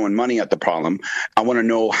just throwing money at the problem. I want to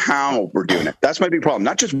know how we're doing it. That's my big problem.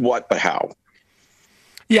 Not just what, but how.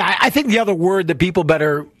 Yeah, I think the other word that people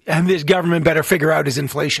and this government better figure out is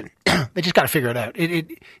inflation. They just got to figure it out.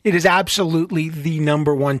 It is absolutely the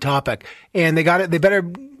number one topic. And they better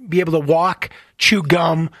be able to walk, chew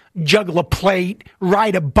gum, juggle a plate,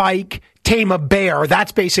 ride a bike, tame a bear.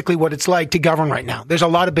 That's basically what it's like to govern right now. There's a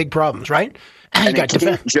lot of big problems, right? And it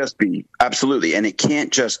can't just be, absolutely, and it can't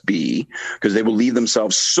just be, because they will leave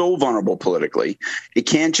themselves so vulnerable politically. It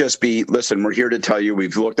can't just be, listen, we're here to tell you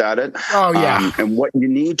we've looked at it. Oh, yeah. And what you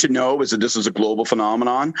need to know is that this is a global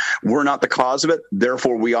phenomenon. We're not the cause of it.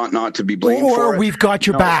 Therefore, we ought not to be blamed for it. Or we've got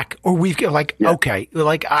your back. Or we've got, okay,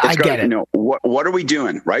 I get it. What are we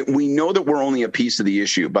doing, right? We know that we're only a piece of the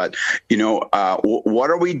issue, but, what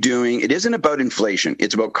are we doing? It isn't about inflation.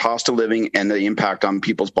 It's about cost of living and the impact on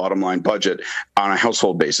people's bottom line budget on a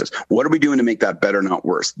household basis. What are we doing to make that better, not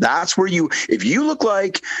worse? That's where if you look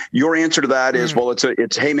like your answer to that is, well,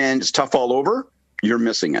 it's hey man, it's tough all over, you're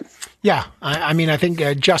missing it. Yeah. I mean, I think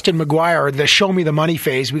Justin McGuire, the show me the money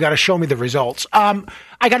phase, we got to show me the results. I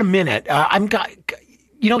got a minute.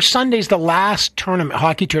 Sunday's the last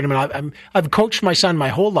hockey tournament. I've coached my son my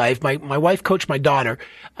whole life. My wife coached my daughter.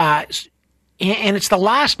 And it's the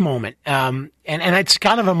last moment, and it's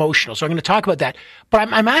kind of emotional. So I'm going to talk about that. But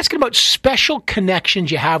I'm asking about special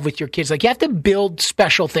connections you have with your kids. Like you have to build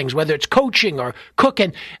special things, whether it's coaching or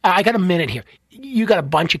cooking. I got a minute here. You got a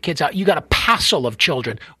bunch of kids out. You got a passel of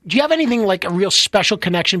children. Do you have anything like a real special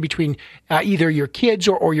connection between either your kids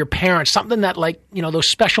or your parents? Something that those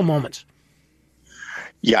special moments?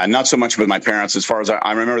 Yeah, not so much with my parents. As far as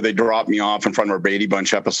I remember, they dropped me off in front of our Brady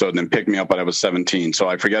Bunch episode and then picked me up when I was 17. So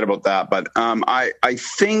I forget about that. But I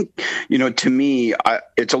think, to me,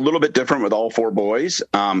 it's a little bit different with all four boys.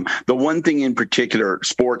 The one thing in particular,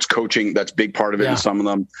 sports coaching, that's a big part of it. Yeah. And some of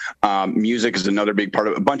them, music is another big part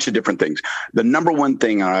of it, a bunch of different things. The number one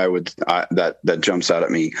thing that jumps out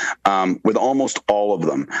at me with almost all of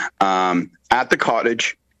them, at the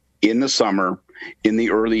cottage, in the summer, in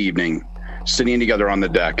the early evening, sitting together on the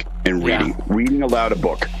deck and reading aloud a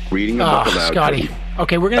book, reading a book aloud. Scotty.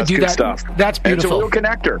 Okay, we're going to do that. Stuff. That's beautiful. And it's a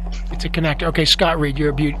real connector. It's a connector. Okay, Scott Reid, you're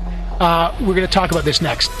a beaut. We're going to talk about this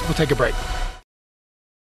next. We'll take a break.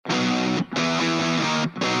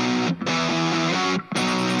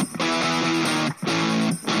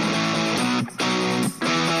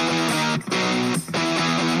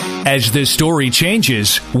 As the story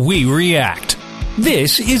changes, we react.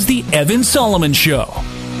 This is the Evan Solomon Show.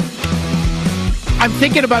 I'm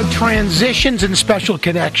thinking about transitions and special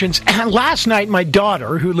connections. And last night, my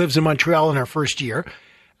daughter, who lives in Montreal in her first year,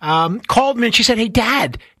 called me and she said, "Hey,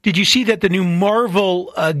 Dad, did you see that the new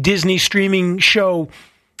Marvel Disney streaming show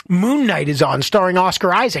Moon Knight is on, starring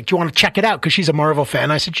Oscar Isaac? Do you want to check it out?" Because she's a Marvel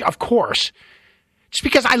fan. I said, "Of course." Just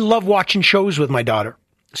because I love watching shows with my daughter.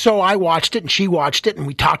 So I watched it and she watched it and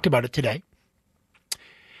we talked about it today.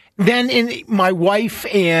 Then my wife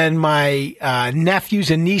and my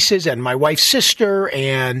nephews and nieces and my wife's sister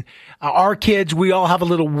and our kids, we all have a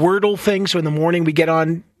little Wordle thing. So in the morning we get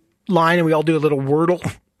online and we all do a little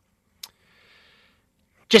Wordle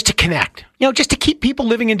just to connect, just to keep people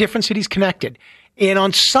living in different cities connected. And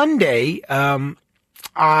on Sunday,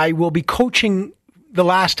 I will be coaching the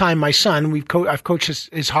last time my son, I've coached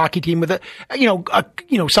his hockey team with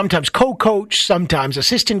sometimes co-coach, sometimes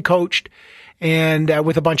assistant coached, and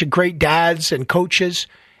with a bunch of great dads and coaches,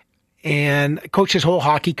 and coached his whole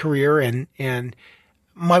hockey career. And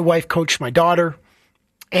my wife coached my daughter,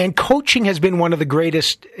 and coaching has been one of the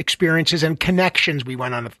greatest experiences and connections. We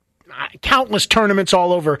went on countless tournaments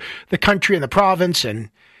all over the country and the province, and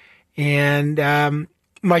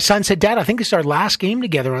my son said, Dad, I think this is our last game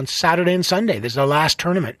together on Saturday and Sunday. This is our last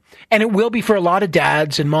tournament. And it will be for a lot of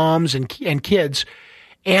dads and moms and kids.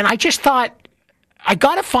 And I just thought, I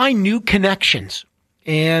got to find new connections.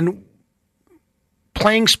 And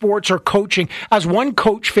playing sports or coaching, as one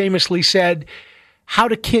coach famously said, how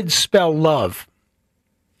do kids spell love?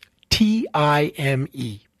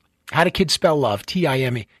 T-I-M-E. How do kids spell love?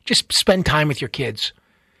 T-I-M-E. Just spend time with your kids.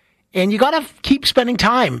 And you got to keep spending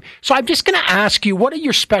time. So I'm just going to ask you, what are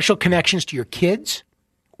your special connections to your kids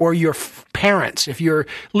or your parents? If you're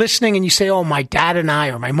listening and you say, oh, my dad and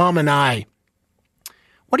I or my mom and I,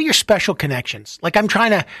 what are your special connections? Like, I'm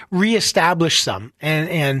trying to reestablish some.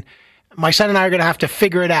 And my son and I are going to have to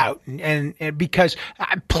figure it out. And because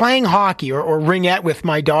playing hockey or ringette with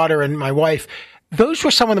my daughter and my wife, those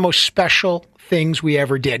were some of the most special things we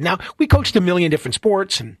ever did. Now, we coached a million different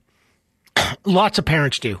sports, and lots of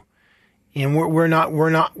parents do. And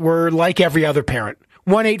we're like every other parent.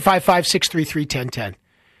 1-855-633-1010.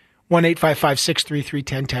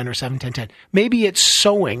 1-855-633-1010 or 71010. Maybe it's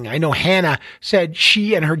sewing. I know Hannah said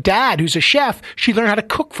she and her dad, who's a chef, she learned how to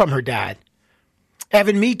cook from her dad.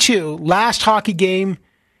 Evan, me too. Last hockey game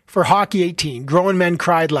for Hockey 18. Grown men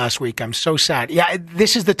cried last week. I'm so sad. Yeah,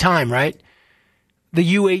 this is the time, right?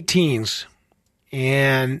 The U18s.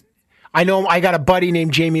 And I know I got a buddy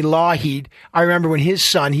named Jamie Lougheed. I remember when his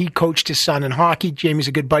son, he coached his son in hockey. Jamie's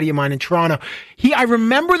a good buddy of mine in Toronto. I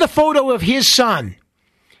remember the photo of his son.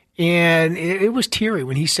 And it was teary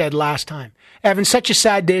when he said last time. Evan, such a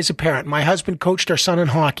sad day as a parent. My husband coached our son in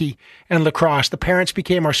hockey and lacrosse. The parents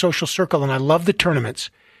became our social circle, and I love the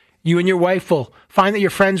tournaments. You and your wife will find that your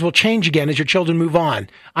friends will change again as your children move on.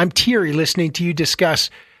 I'm teary listening to you discuss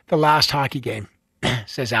the last hockey game,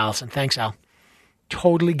 says Allison. Thanks, Al.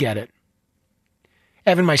 Totally get it.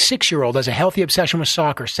 Evan, my 6-year-old, has a healthy obsession with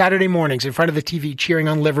soccer. Saturday mornings in front of the TV cheering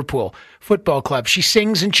on Liverpool Football Club. She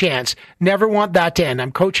sings and chants. Never want that to end.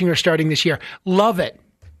 I'm coaching her starting this year. Love it.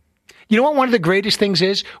 You know what one of the greatest things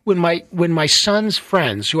is? When my son's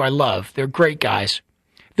friends, who I love, they're great guys,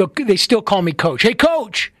 they still call me Coach. Hey,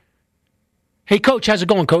 Coach! Hey, Coach, how's it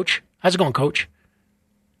going, Coach? How's it going, Coach?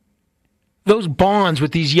 Those bonds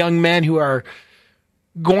with these young men who are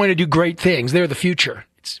going to do great things, they're the future.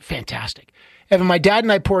 It's fantastic. Evan, my dad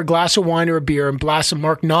and I pour a glass of wine or a beer and blast some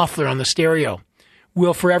Mark Knopfler on the stereo.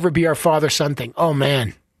 We'll forever be our father-son thing. Oh,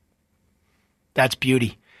 man. That's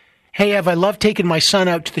beauty. Hey, Ev, I love taking my son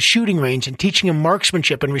out to the shooting range and teaching him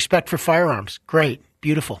marksmanship and respect for firearms. Great.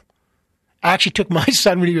 Beautiful. I actually took my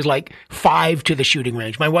son when he was like 5 to the shooting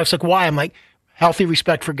range. My wife's like, why? I'm like, healthy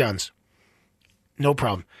respect for guns. No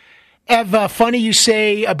problem. Ev, funny you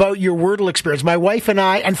say about your Wordle experience. My wife and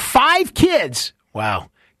I, and 5 kids. Wow.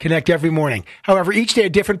 Connect every morning. However, each day a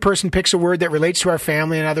different person picks a word that relates to our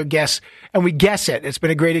family and other guests, and we guess it. It's been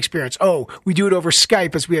a great experience. Oh, we do it over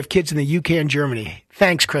Skype as we have kids in the UK and Germany.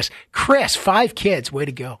 Thanks, Chris. Chris, 5 kids. Way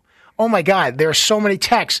to go. Oh, my God. There are so many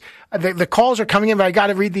texts. The calls are coming in, but I got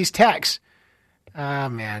to read these texts.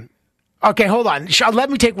 Man. Okay, hold on. Let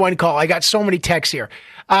me take one call. I got so many texts here.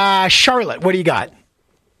 Charlotte, what do you got?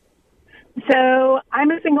 So I'm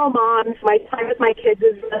a single mom, so my time with my kids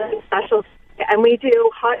is really special. And we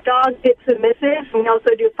do hot dog hits and misses, and we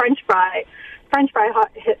also do French fry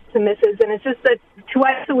hot hits and misses. And it's just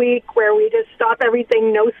twice a week where we just stop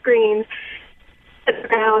everything, no screens, sit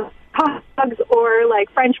around, hot dogs or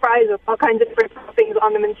like French fries with all kinds of different toppings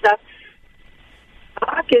on them and stuff.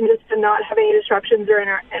 And just to not have any disruptions or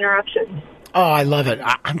interruptions. Oh, I love it.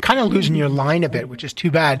 I'm kind of losing your line a bit, which is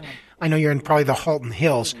too bad. I know you're in probably the Halton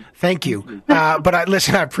Hills. Thank you. But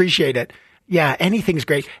listen, I appreciate it. Yeah, anything's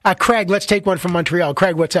great. Craig, let's take one from Montreal.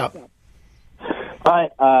 Craig, what's up?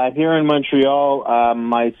 Hi, here in Montreal,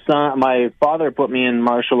 my father put me in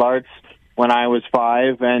martial arts when I was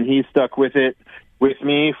 5, and he stuck with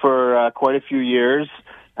me for quite a few years.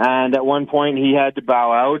 And at one point, he had to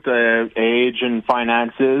bow out, age and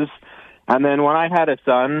finances. And then when I had a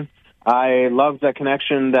son, I loved the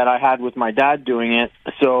connection that I had with my dad doing it,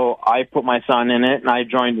 so I put my son in it, and I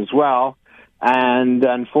joined as well. And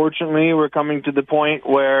unfortunately, we're coming to the point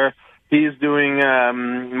where he's doing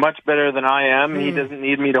much better than I am. He doesn't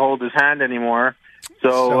need me to hold his hand anymore.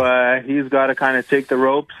 So he's got to kind of take the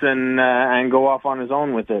ropes and go off on his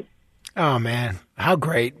own with it. Oh, man. How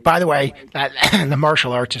great. By the way, the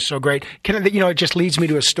martial arts is so great. It just leads me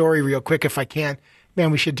to a story real quick if I can.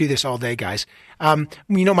 Man, we should do this all day, guys.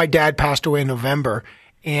 My dad passed away in November,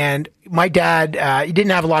 and my dad, he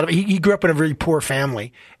didn't have a lot of, he grew up in a very poor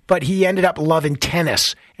family, but he ended up loving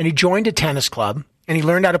tennis, and he joined a tennis club, and he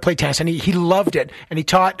learned how to play tennis, and he loved it, and he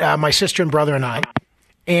taught my sister and brother and I.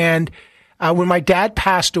 And when my dad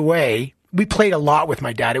passed away, we played a lot with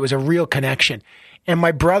my dad. It was a real connection. And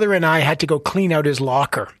my brother and I had to go clean out his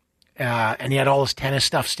locker, and he had all his tennis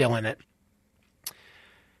stuff still in it.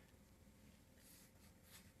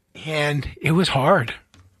 And it was hard.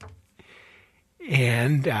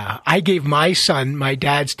 And I gave my son my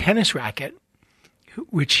dad's tennis racket,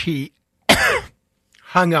 which he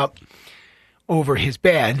hung up over his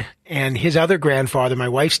bed. And his other grandfather, my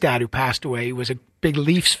wife's dad, who passed away, was a big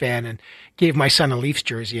Leafs fan and gave my son a Leafs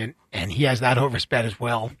jersey. And he has that over his bed as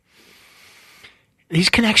well. These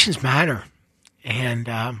connections matter. And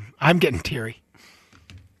I'm getting teary.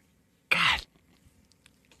 God.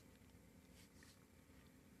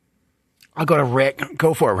 I'll go to Rick.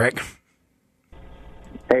 Go for it, Rick.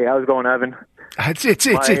 Hey, how's it going, Evan? It's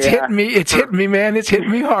hitting me. It's hitting me, man. It's hitting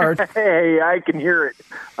me hard. Hey, I can hear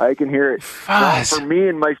it. For me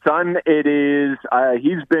and my son, it is.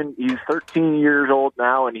 He's 13 years old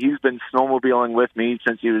now, and he's been snowmobiling with me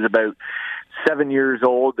since he was about 7 years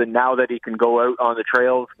old. And now that he can go out on the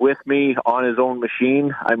trails with me on his own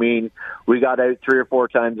machine, I mean, we got out 3 or 4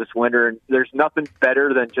 times this winter, and there's nothing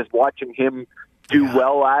better than just watching him do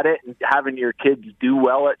well at it and having your kids do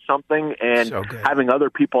well at something and having other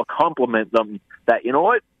people compliment them that, you know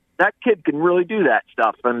what, that kid can really do that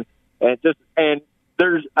stuff.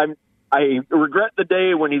 I regret the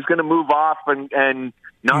day when he's going to move off and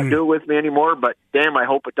not do it with me anymore, but damn, I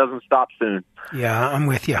hope it doesn't stop soon. Yeah, I'm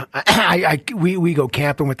with you. We go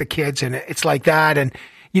camping with the kids and it's like that. And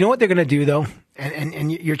you know what they're going to do though?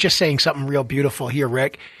 And you're just saying something real beautiful here,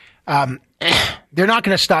 Rick. They're not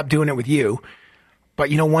going to stop doing it with you. But,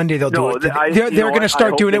 one day they'll do it. They're going to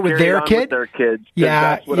start doing it with their kid? With their kids.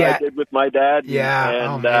 Yeah. That's what I did with my dad.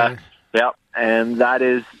 Yeah. And that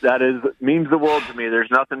means the world to me. There's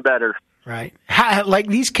nothing better. Right. Like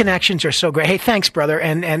these connections are so great. Hey, thanks, brother.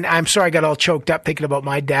 And I'm sorry I got all choked up thinking about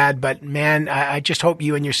my dad, but man, I just hope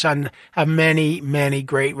you and your son have many, many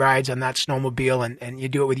great rides on that snowmobile and you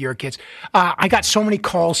do it with your kids. I got so many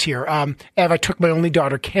calls here. Ev, I took my only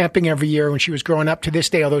daughter camping every year when she was growing up. To this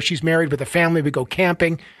day, although she's married with a family, we go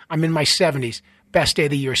camping. I'm in my 70s. Best day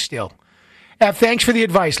of the year still. Thanks for the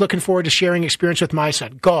advice. Looking forward to sharing experience with my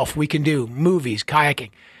son. Golf, we can do. Movies,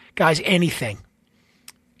 kayaking. Guys, anything.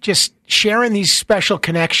 Just sharing these special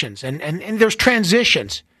connections. And there's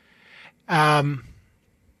transitions. And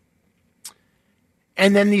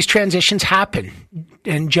then these transitions happen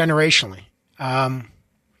and generationally.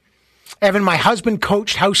 Evan, my husband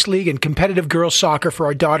coached house league and competitive girls soccer for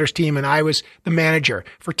our daughter's team, and I was the manager.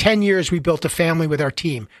 For 10 years, we built a family with our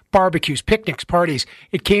team. Barbecues, picnics, parties.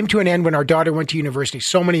 It came to an end when our daughter went to university.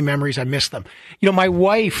 So many memories. I miss them. My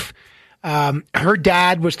wife, her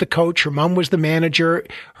dad was the coach. Her mom was the manager.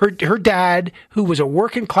 Her dad, who was a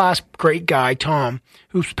working class great guy, Tom,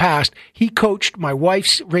 who's passed, he coached my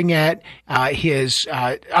wife's ringette, his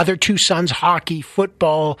other 2 sons, hockey,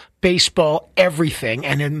 football, baseball, everything.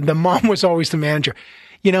 And then the mom was always the manager.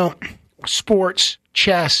 Sports,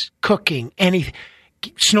 chess, cooking, anything,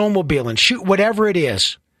 snowmobiling, shoot, whatever it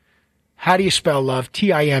is. How do you spell love?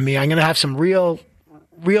 T-I-M-E. I'm going to have some real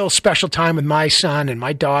special time with my son and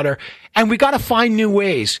my daughter. And we got to find new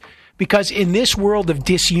ways because in this world of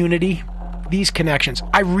disunity, these connections,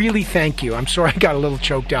 I really thank you. I'm sorry I got a little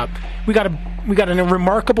choked up. We got a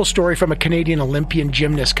remarkable story from a Canadian Olympian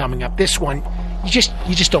gymnast coming up. This one, you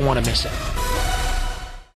just don't want to miss it.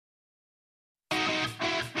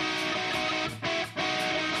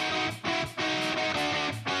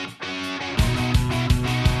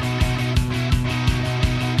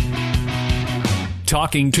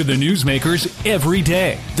 Talking to the newsmakers every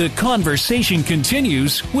day. The conversation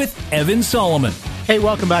continues with Evan Solomon. Hey,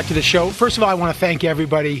 welcome back to the show. First of all, I want to thank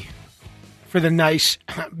everybody for the nice,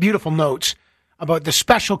 beautiful notes about the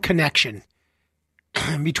special connection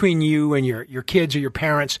between you and your kids or your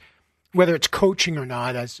parents, whether it's coaching or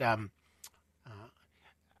not. As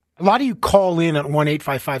A lot of you call in at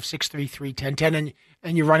 1-855-633-1010,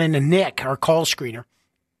 and you run into Nick, our call screener,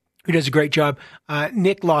 who does a great job.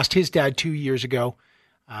 Nick lost his dad 2 years ago,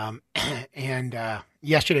 and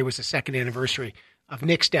yesterday was the second anniversary of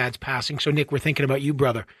Nick's dad's passing. So, Nick, we're thinking about you,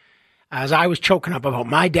 brother. As I was choking up about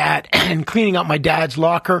my dad and cleaning up my dad's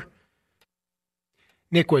locker,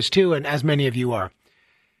 Nick was too, and as many of you are.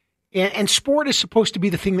 And sport is supposed to be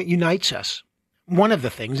the thing that unites us. One of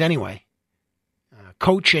the things, anyway.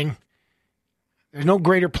 Coaching. There's no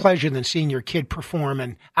greater pleasure than seeing your kid perform.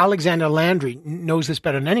 And Alexandra Landry knows this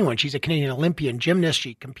better than anyone. She's a Canadian Olympian gymnast.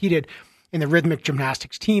 She competed in the rhythmic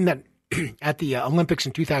gymnastics team that at the Olympics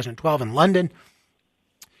in 2012 in London.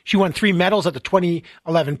 She won 3 medals at the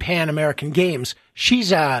 2011 Pan American Games.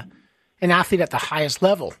 She's an athlete at the highest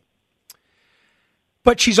level.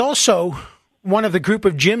 But she's also one of the group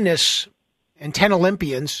of gymnasts and 10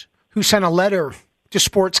 Olympians who sent a letter to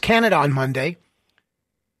Sports Canada on Monday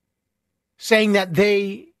saying that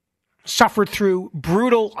they suffered through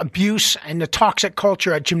brutal abuse and the toxic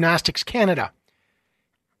culture at Gymnastics Canada.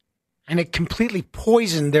 And it completely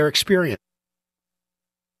poisoned their experience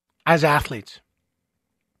as athletes.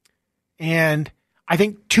 And I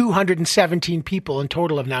think 217 people in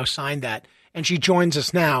total have now signed that. And she joins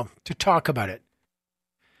us now to talk about it.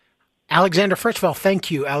 Alexandra, first of all, thank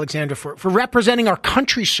you, Alexandra, for representing our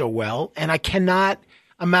country so well. And I cannot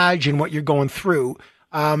imagine what you're going through.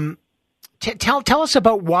 Tell us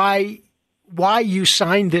about why you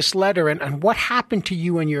signed this letter and what happened to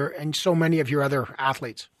you and so many of your other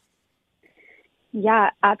athletes. Yeah,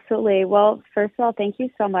 absolutely. Well, first of all, thank you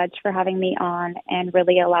so much for having me on and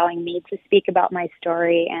really allowing me to speak about my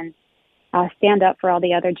story and stand up for all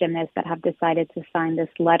the other gymnasts that have decided to sign this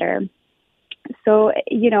letter. So,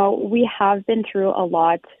 we have been through a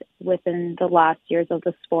lot within the last years of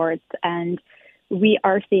the sport, and we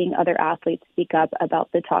are seeing other athletes speak up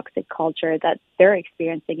about the toxic culture that they're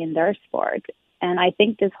experiencing in their sport. And I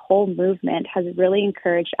think this whole movement has really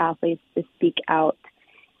encouraged athletes to speak out.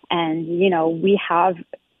 And,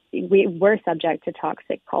 we're subject to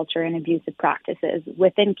toxic culture and abusive practices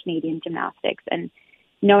within Canadian gymnastics. And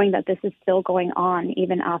knowing that this is still going on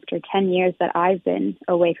even after 10 years that I've been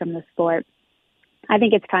away from the sport, I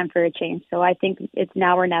think it's time for a change. So I think it's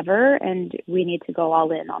now or never, and we need to go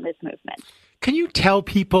all in on this movement. Can you tell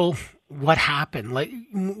people what happened? Like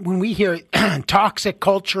when we hear toxic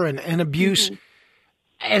culture and abuse,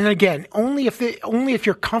 and again, only if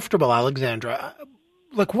you're comfortable, Alexandra.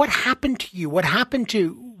 Like what happened to you? What happened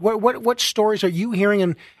to what stories are you hearing,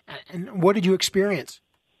 and what did you experience?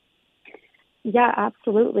 Yeah,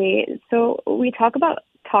 absolutely. So we talk about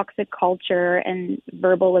toxic culture and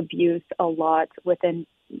verbal abuse a lot within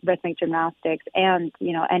rhythmic gymnastics and,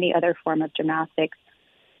 any other form of gymnastics.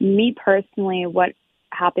 Me personally, what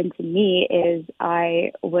happened to me is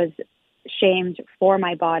I was shamed for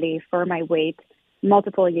my body, for my weight,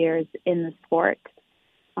 multiple years in the sport.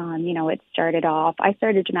 It started off, I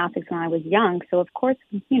started gymnastics when I was young. So of course,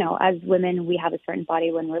 as women, we have a certain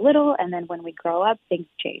body when we're little, and then when we grow up, things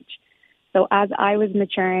change. So as I was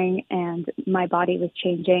maturing and my body was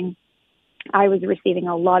changing, I was receiving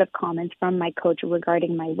a lot of comments from my coach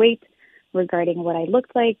regarding my weight, regarding what I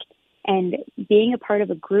looked like. And being a part of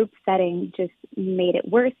a group setting just made it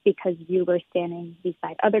worse because you were standing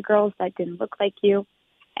beside other girls that didn't look like you.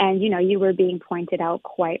 And, you were being pointed out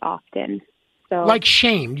quite often. So, like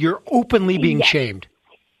shamed. You're openly being shamed.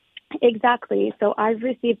 Exactly. So I've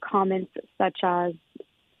received comments such as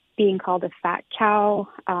being called a fat cow,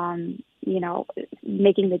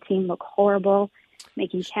 making the team look horrible,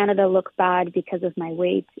 making Canada look bad because of my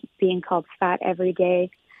weight, being called fat every day.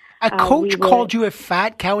 A coach called you a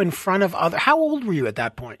fat cow in front of other. How old were you at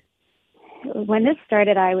that point? When this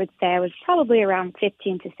started, I would say I was probably around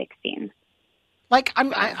 15 to 16. Like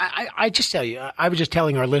I just tell you, I was just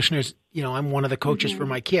telling our listeners, I'm one of the coaches for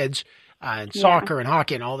my kids in soccer and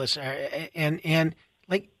hockey and all this, and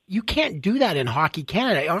like you can't do that in Hockey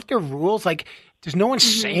Canada. Aren't there rules? Like, does no one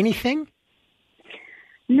say anything?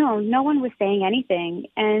 No one was saying anything.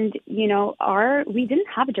 And, we didn't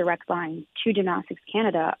have a direct line to Gymnastics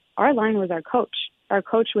Canada. Our line was our coach. Our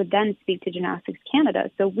coach would then speak to Gymnastics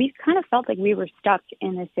Canada. So we kind of felt like we were stuck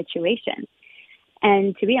in this situation.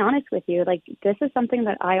 And to be honest with you, like, this is something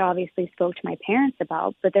that I obviously spoke to my parents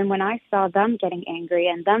about. But then when I saw them getting angry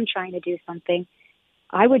and them trying to do something,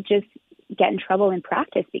 I would just get in trouble in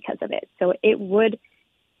practice because of it. So it would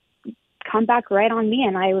come back right on me,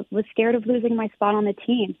 and I was scared of losing my spot on the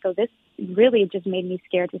team. So this really just made me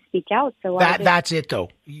scared to speak out. So that's it, though.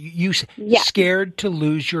 You scared to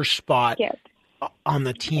lose your spot on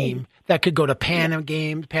the team that could go to Pan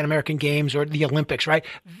American Games or the Olympics, right?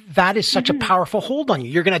 that is such a powerful hold on you.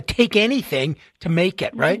 You're going to take anything to make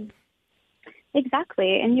it, right?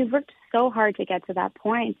 Exactly. And you've worked so hard to get to that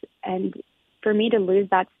point. And for me to lose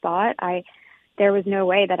that spot, there was no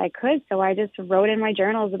way that I could. So I just wrote in my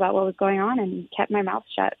journals about what was going on and kept my mouth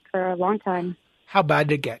shut for a long time. How bad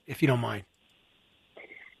did it get, if you don't mind?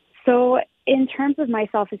 So in terms of my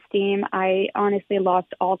self-esteem, I honestly lost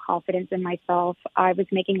all confidence in myself. I was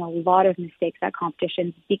making a lot of mistakes at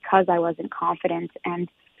competitions because I wasn't confident. And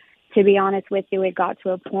to be honest with you, it got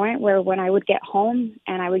to a point where when I would get home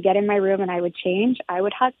and I would get in my room and I would change, I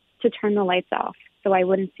would have to turn the lights off so I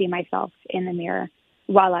wouldn't see myself in the mirror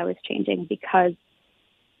while I was changing because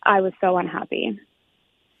I was so unhappy.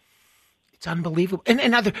 It's unbelievable.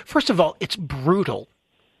 And first of all, it's brutal.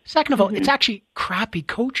 Second of all, it's actually crappy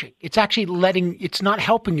coaching. It's actually it's not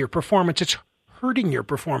helping your performance. It's hurting your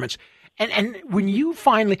performance. And when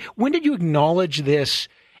did you acknowledge this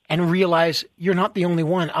and realize you're not the only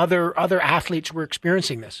one? Other athletes were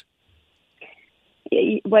experiencing this.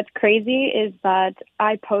 What's crazy is that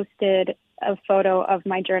I posted a photo of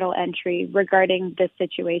my journal entry regarding this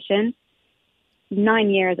situation 9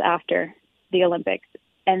 years after the Olympics.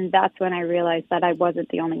 And that's when I realized that I wasn't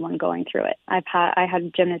the only one going through it. I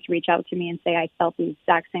had gymnasts reach out to me and say, I felt the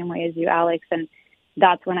exact same way as you, Alex. And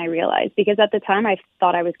that's when I realized, because at the time I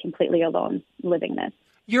thought I was completely alone living this.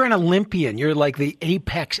 You're an Olympian. You're like the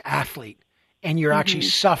apex athlete, and you're actually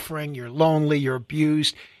suffering. You're lonely. You're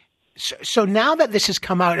abused. So now that this has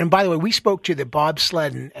come out, and by the way, we spoke to the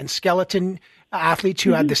bobsled and skeleton athletes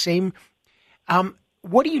who had the same.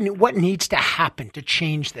 What needs to happen to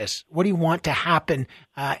change this? What do you want to happen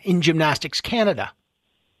in Gymnastics Canada?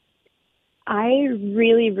 I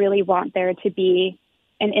really, really want there to be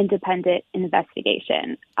an independent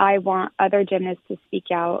investigation. I want other gymnasts to speak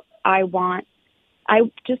out. I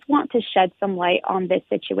just want to shed some light on this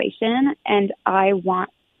situation, and I want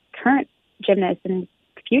current gymnasts and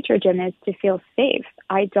future gymnasts to feel safe.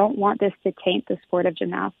 I don't want this to taint the sport of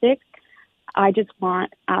gymnastics. I just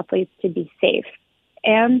want athletes to be safe.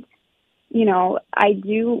 And, I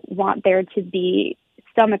do want there to be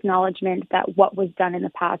some acknowledgement that what was done in the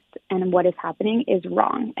past and what is happening is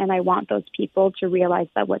wrong. And I want those people to realize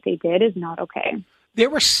that what they did is not okay. There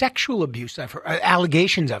were sexual abuse, I've heard,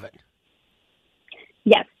 allegations of it.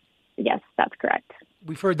 Yes, that's correct.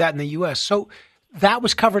 We've heard that in the U.S. So that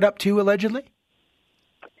was covered up too, allegedly?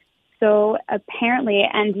 So apparently,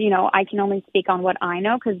 and, I can only speak on what I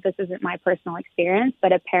know because this isn't my personal experience,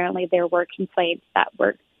 but apparently there were complaints that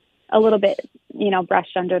were a little bit,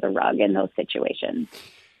 brushed under the rug in those situations.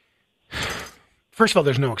 First of all,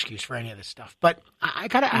 there's no excuse for any of this stuff. But I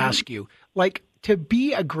got to ask you, to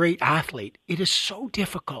be a great athlete, it is so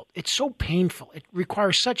difficult. It's so painful. It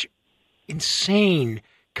requires such insane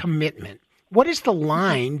commitment. What is the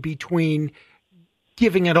line between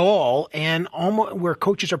giving it all and almost where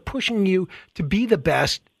coaches are pushing you to be the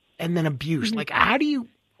best and then abuse?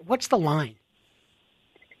 What's the line?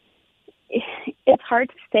 It's hard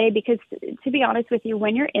to say because, to be honest with you,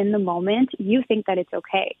 when you're in the moment, you think that it's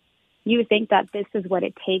okay. You think that this is what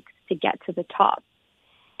it takes to get to the top.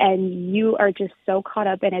 And you are just so caught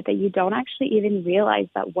up in it that you don't actually even realize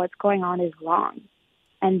that what's going on is wrong.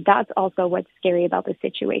 And that's also what's scary about the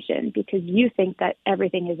situation, because you think that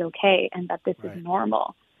everything is okay and that this is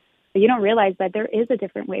normal. But you don't realize that there is a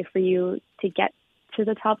different way for you to get to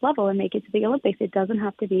the top level and make it to the Olympics. It doesn't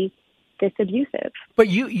have to be this abusive. But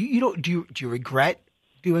you don't, do you regret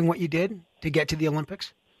doing what you did to get to the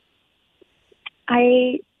Olympics?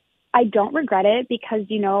 I don't regret it because,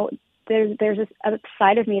 there's a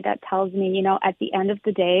side of me that tells me, at the end of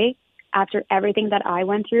the day, after everything that I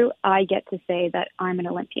went through, I get to say that I'm an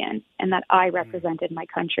Olympian and that I represented my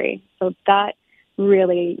country. So that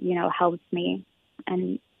really, helps me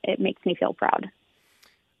and it makes me feel proud.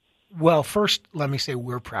 Well, first, let me say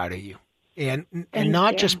we're proud of you. And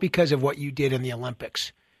not just because of what you did in the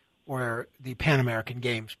Olympics or the Pan American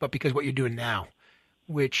Games, but because what you're doing now,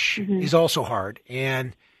 which is also hard.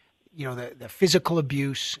 And, the physical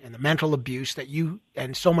abuse and the mental abuse that you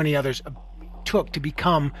and so many others took to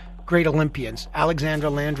become great Olympians. Alexandra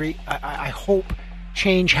Landry, I hope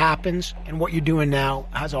change happens, and what you're doing now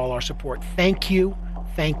has all our support. Thank you,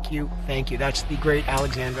 thank you, thank you. That's the great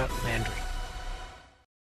Alexandra Landry.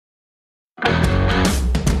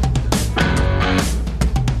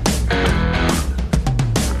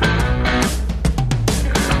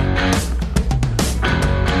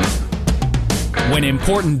 When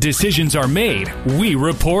important decisions are made, we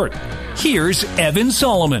report. Here's Evan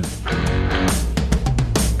Solomon.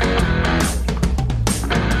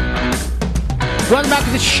 Welcome back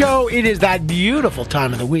to the show. It is that beautiful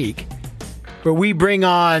time of the week where we bring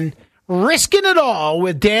on Riskin It All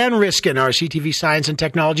with Dan Riskin, our CTV science and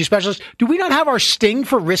technology specialist. Do we not have our sting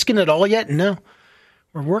for Riskin It All yet? No.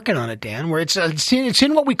 We're working on it, Dan. Where it's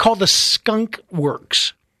in what we call the skunk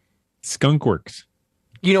works. Skunk works.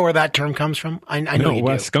 You know where that term comes from? I know you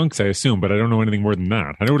do. Skunks, I assume, but I don't know anything more than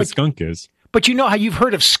that. I know what a skunk is. But you know how you've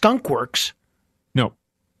heard of skunk works? No.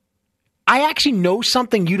 I actually know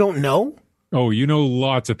something you don't know. Oh, you know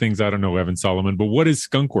lots of things I don't know, Evan Solomon, but what is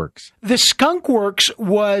Skunk Works? The Skunk Works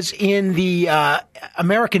was in the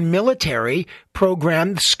American military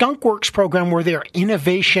program. The Skunk Works program were their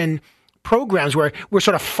innovation programs where we're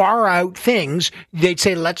sort of far out things. They'd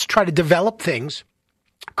say, let's try to develop things,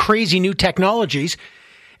 crazy new technologies.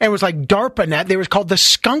 And it was like DARPANet. They were called the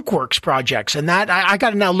Skunk Works projects. And that, I got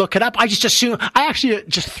to now look it up. I actually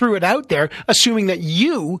just threw it out there, assuming that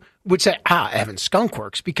you would say, Evan, Skunk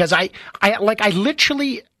Works, because I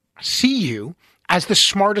literally see you as the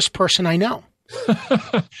smartest person I know.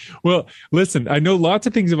 Well, listen, I know lots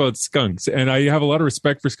of things about skunks, and I have a lot of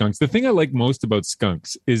respect for skunks. The thing I like most about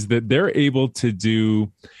skunks is that they're able to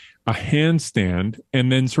do a handstand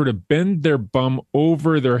and then sort of bend their bum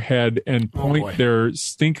over their head and point their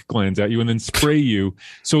stink glands at you and then spray you.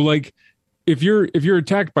 So like if you're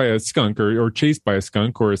attacked by a skunk or chased by a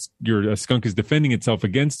skunk or a skunk is defending itself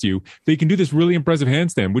against you, they can do this really impressive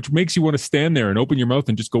handstand, which makes you want to stand there and open your mouth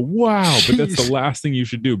and just go, wow. But that's the last thing you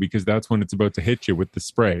should do because that's when it's about to hit you with the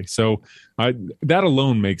spray. So that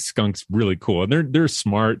alone makes skunks really cool. And they're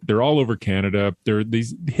smart. They're all over Canada. They're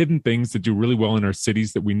these hidden things that do really well in our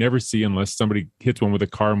cities that we never see unless somebody hits one with a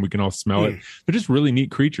car and we can all smell it. They're just really neat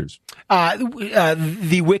creatures.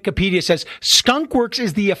 The Wikipedia says Skunk Works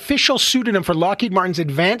is the official pseudonym for Lockheed Martin's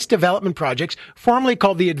Advanced Development Projects, formerly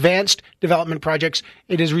called the Advanced Development Projects.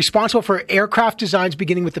 It is responsible for aircraft designs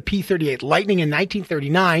beginning with the P-38 Lightning in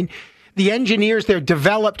 1939. The engineers there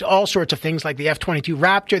developed all sorts of things like the F-22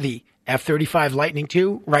 Raptor, the F-35 Lightning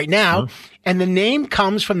II right now. And the name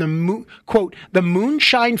comes from the, quote, the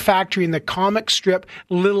moonshine factory in the comic strip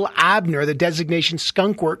Little Abner. The designation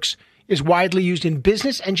Skunk Works is widely used in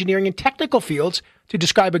business, engineering, and technical fields to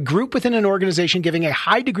describe a group within an organization giving a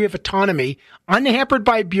high degree of autonomy, unhampered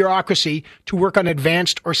by bureaucracy, to work on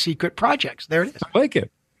advanced or secret projects. There it is. I like it.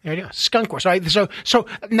 There you go. Skunk Works. So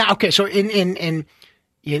now, okay. So in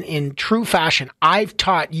true fashion, I've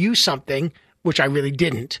taught you something which I really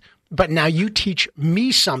didn't, but now you teach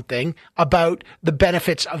me something about the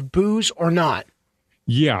benefits of booze or not.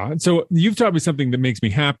 Yeah. So you've taught me something that makes me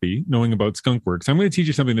happy, knowing about Skunk Works. I'm going to teach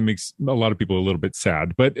you something that makes a lot of people a little bit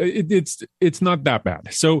sad, but it's not that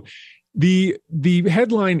bad. So the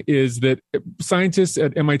headline is that scientists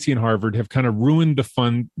at MIT and Harvard have kind of ruined the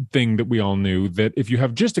fun thing that we all knew, that if you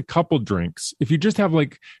have just a couple drinks, if you just have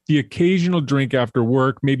like the occasional drink after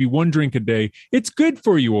work, maybe one drink a day, it's good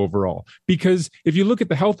for you overall. Because if you look at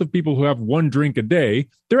the health of people who have one drink a day,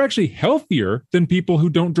 they're actually healthier than people who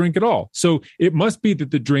don't drink at all. So it must be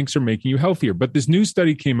that the drinks are making you healthier. But this new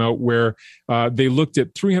study came out where they looked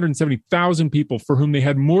at 370,000 people for whom they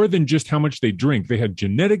had more than just how much they drink. They had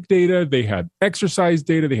genetic data, they had exercise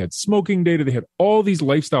data, they had smoking data, they had all these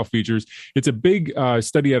lifestyle features. It's a big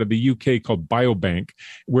study out of the UK called Biobank,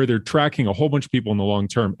 where they're tracking a whole bunch of people in the long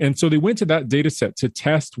term. And so they went to that data set to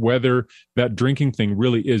test whether that drinking thing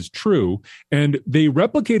really is true. And they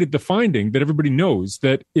replicated the finding that everybody knows,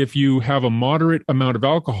 that if you have a moderate amount of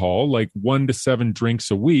alcohol, like 1 to 7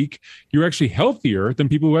 drinks a week, you're actually healthier than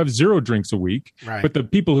people who have 0 drinks a week. Right. But the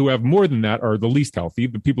people who have more than that are the least healthy.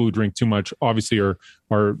 The people who drink too much obviously are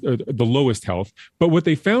the lowest health. But what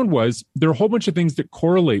they found was there are a whole bunch of things that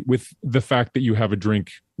correlate with the fact that you have a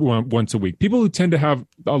drink once a week. People who tend to have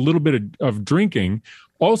a little bit of drinking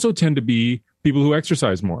also tend to be people who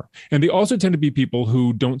exercise more. And they also tend to be people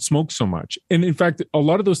who don't smoke so much. And in fact, a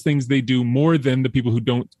lot of those things they do more than the people who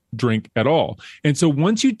don't drink at all. And so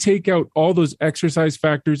once you take out all those exercise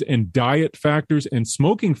factors and diet factors and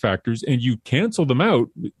smoking factors and you cancel them out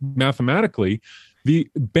mathematically, the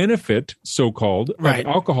benefit, so-called, of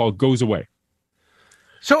alcohol goes away.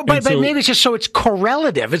 So, but maybe it's just so it's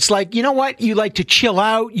correlative. It's like, you know what? You like to chill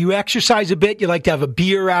out. You exercise a bit. You like to have a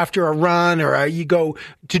beer after a run, or you go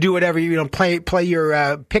to do whatever, play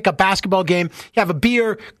your pickup basketball game. You have a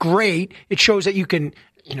beer. Great. It shows that you can,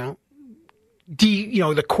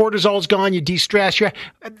 the cortisol's gone. You de-stress.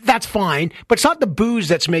 That's fine. But it's not the booze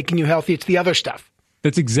that's making you healthy. It's the other stuff.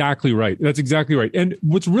 That's exactly right. And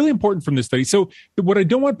what's really important from this study, so what I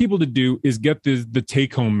don't want people to do is get the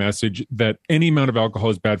take-home message that any amount of alcohol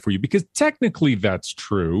is bad for you, because technically that's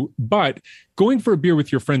true. But going for a beer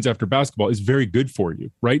with your friends after basketball is very good for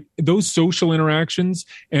you, right? Those social interactions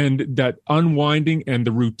and that unwinding and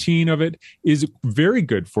the routine of it is very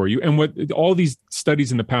good for you. And what all these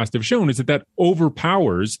studies in the past have shown is that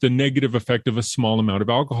overpowers the negative effect of a small amount of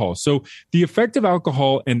alcohol. So the effect of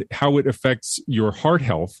alcohol and how it affects your heart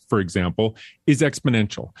health, for example, is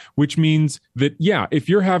exponential, which means that, yeah, if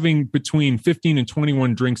you're having between 15 and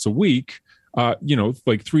 21 drinks a week,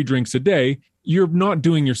 like 3 drinks a day, you're not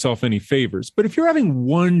doing yourself any favors. But if you're having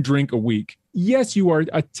 1 drink a week, yes, you are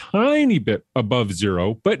a tiny bit above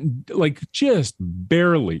zero, but like just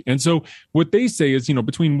barely. And so what they say is,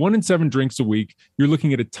 between 1 and 7 drinks a week, you're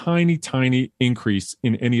looking at a tiny, tiny increase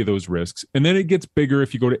in any of those risks. And then it gets bigger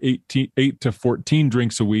if you go to 8 to 14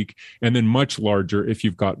 drinks a week, and then much larger if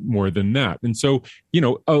you've got more than that. And so,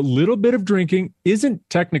 a little bit of drinking isn't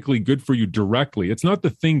technically good for you directly. It's not the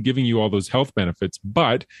thing giving you all those health benefits.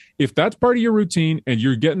 But if that's part of your routine and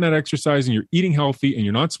you're getting that exercise and you're eating healthy and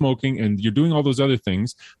you're not smoking and you're doing all those other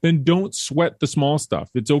things, then don't sweat the small stuff.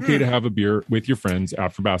 It's okay to have a beer with your friends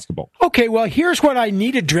after basketball. Okay, well, here's what I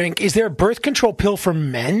need to drink. Is there a birth control pill for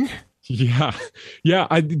men? Yeah.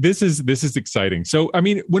 This is exciting. So,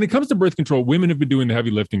 when it comes to birth control, women have been doing the heavy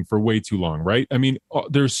lifting for way too long, right?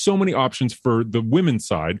 There's so many options for the women's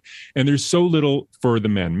side, and there's so little for the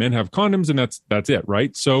men. Men have condoms, and that's it,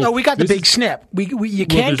 right? So, we got the big snip. You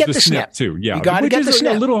can't get the snip too. Yeah, you got to get the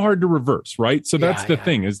snip. A little hard to reverse, right? So that's the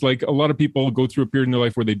thing. Is like a lot of people go through a period in their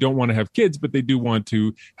life where they don't want to have kids, but they do want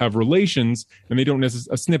to have relations, and they don't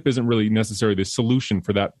a snip isn't really necessarily the solution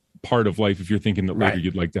for that part of life if you're thinking that later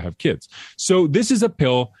you'd like to have kids. So this is a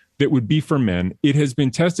pill that would be for men. It has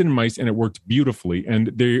been tested in mice and it worked beautifully.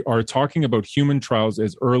 And they are talking about human trials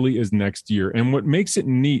as early as next year. And what makes it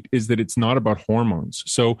neat is that it's not about hormones.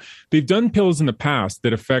 So they've done pills in the past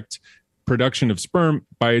that affect production of sperm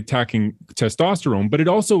by attacking testosterone, but it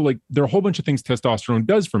also there are a whole bunch of things testosterone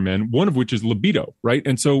does for men, one of which is libido, right?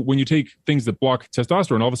 And so when you take things that block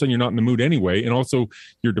testosterone, all of a sudden you're not in the mood anyway, and also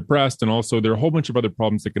you're depressed, and also there are a whole bunch of other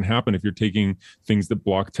problems that can happen if you're taking things that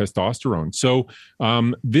block testosterone. So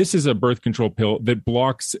this is a birth control pill that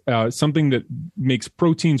blocks something that makes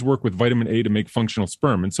proteins work with vitamin A to make functional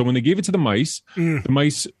sperm. And so when they gave it to the mice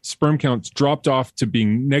sperm counts dropped off to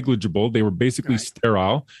being negligible. They were basically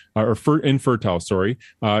sterile or infertile,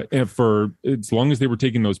 and for as long as they were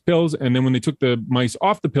taking those pills. And then when they took the mice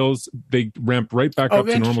off the pills, they ramped right back up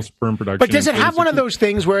to normal sperm production. But does it have one of those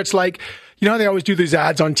things where it's like, they always do these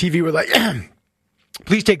ads on TV where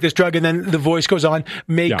please take this drug, and then the voice goes on,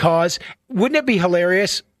 cause. Wouldn't it be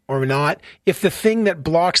hilarious or not if the thing that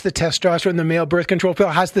blocks the testosterone, the male birth control pill,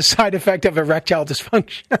 has the side effect of erectile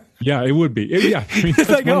dysfunction? Yeah, it would be.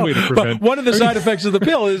 That's one way to prevent. One of the side effects of the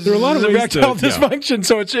pill is there are a lot of erectile dysfunction,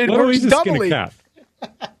 so it works doubly. There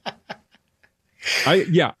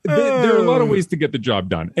are a lot of ways to get the job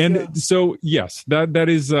done. And so, yes,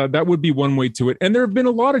 that would be one way to it. And there have been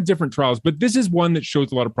a lot of different trials, but this is one that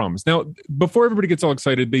shows a lot of promise. Now, before everybody gets all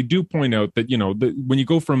excited, they do point out that, when you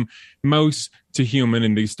go from mouse to human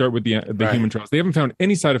and they start with the human trials, they haven't found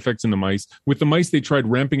any side effects in the mice. With the mice, they tried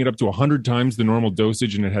ramping it up to 100 times the normal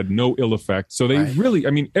dosage, and it had no ill effect. So they really,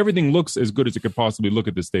 everything looks as good as it could possibly look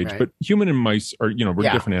at this stage. But human and mice are, we're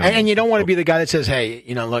different animals. And you don't want to be the guy that says, hey,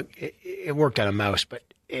 look, it worked on a mouse, but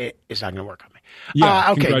it's not going to work on me.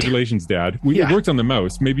 Yeah, congratulations, Dad. It worked on the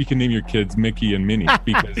mouse. Maybe you can name your kids Mickey and Minnie.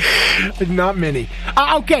 Because not Minnie.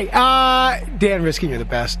 Dan Riskin, you're the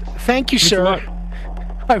best. Thank you, sir.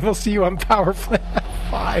 I will see you on Power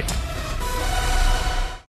 5.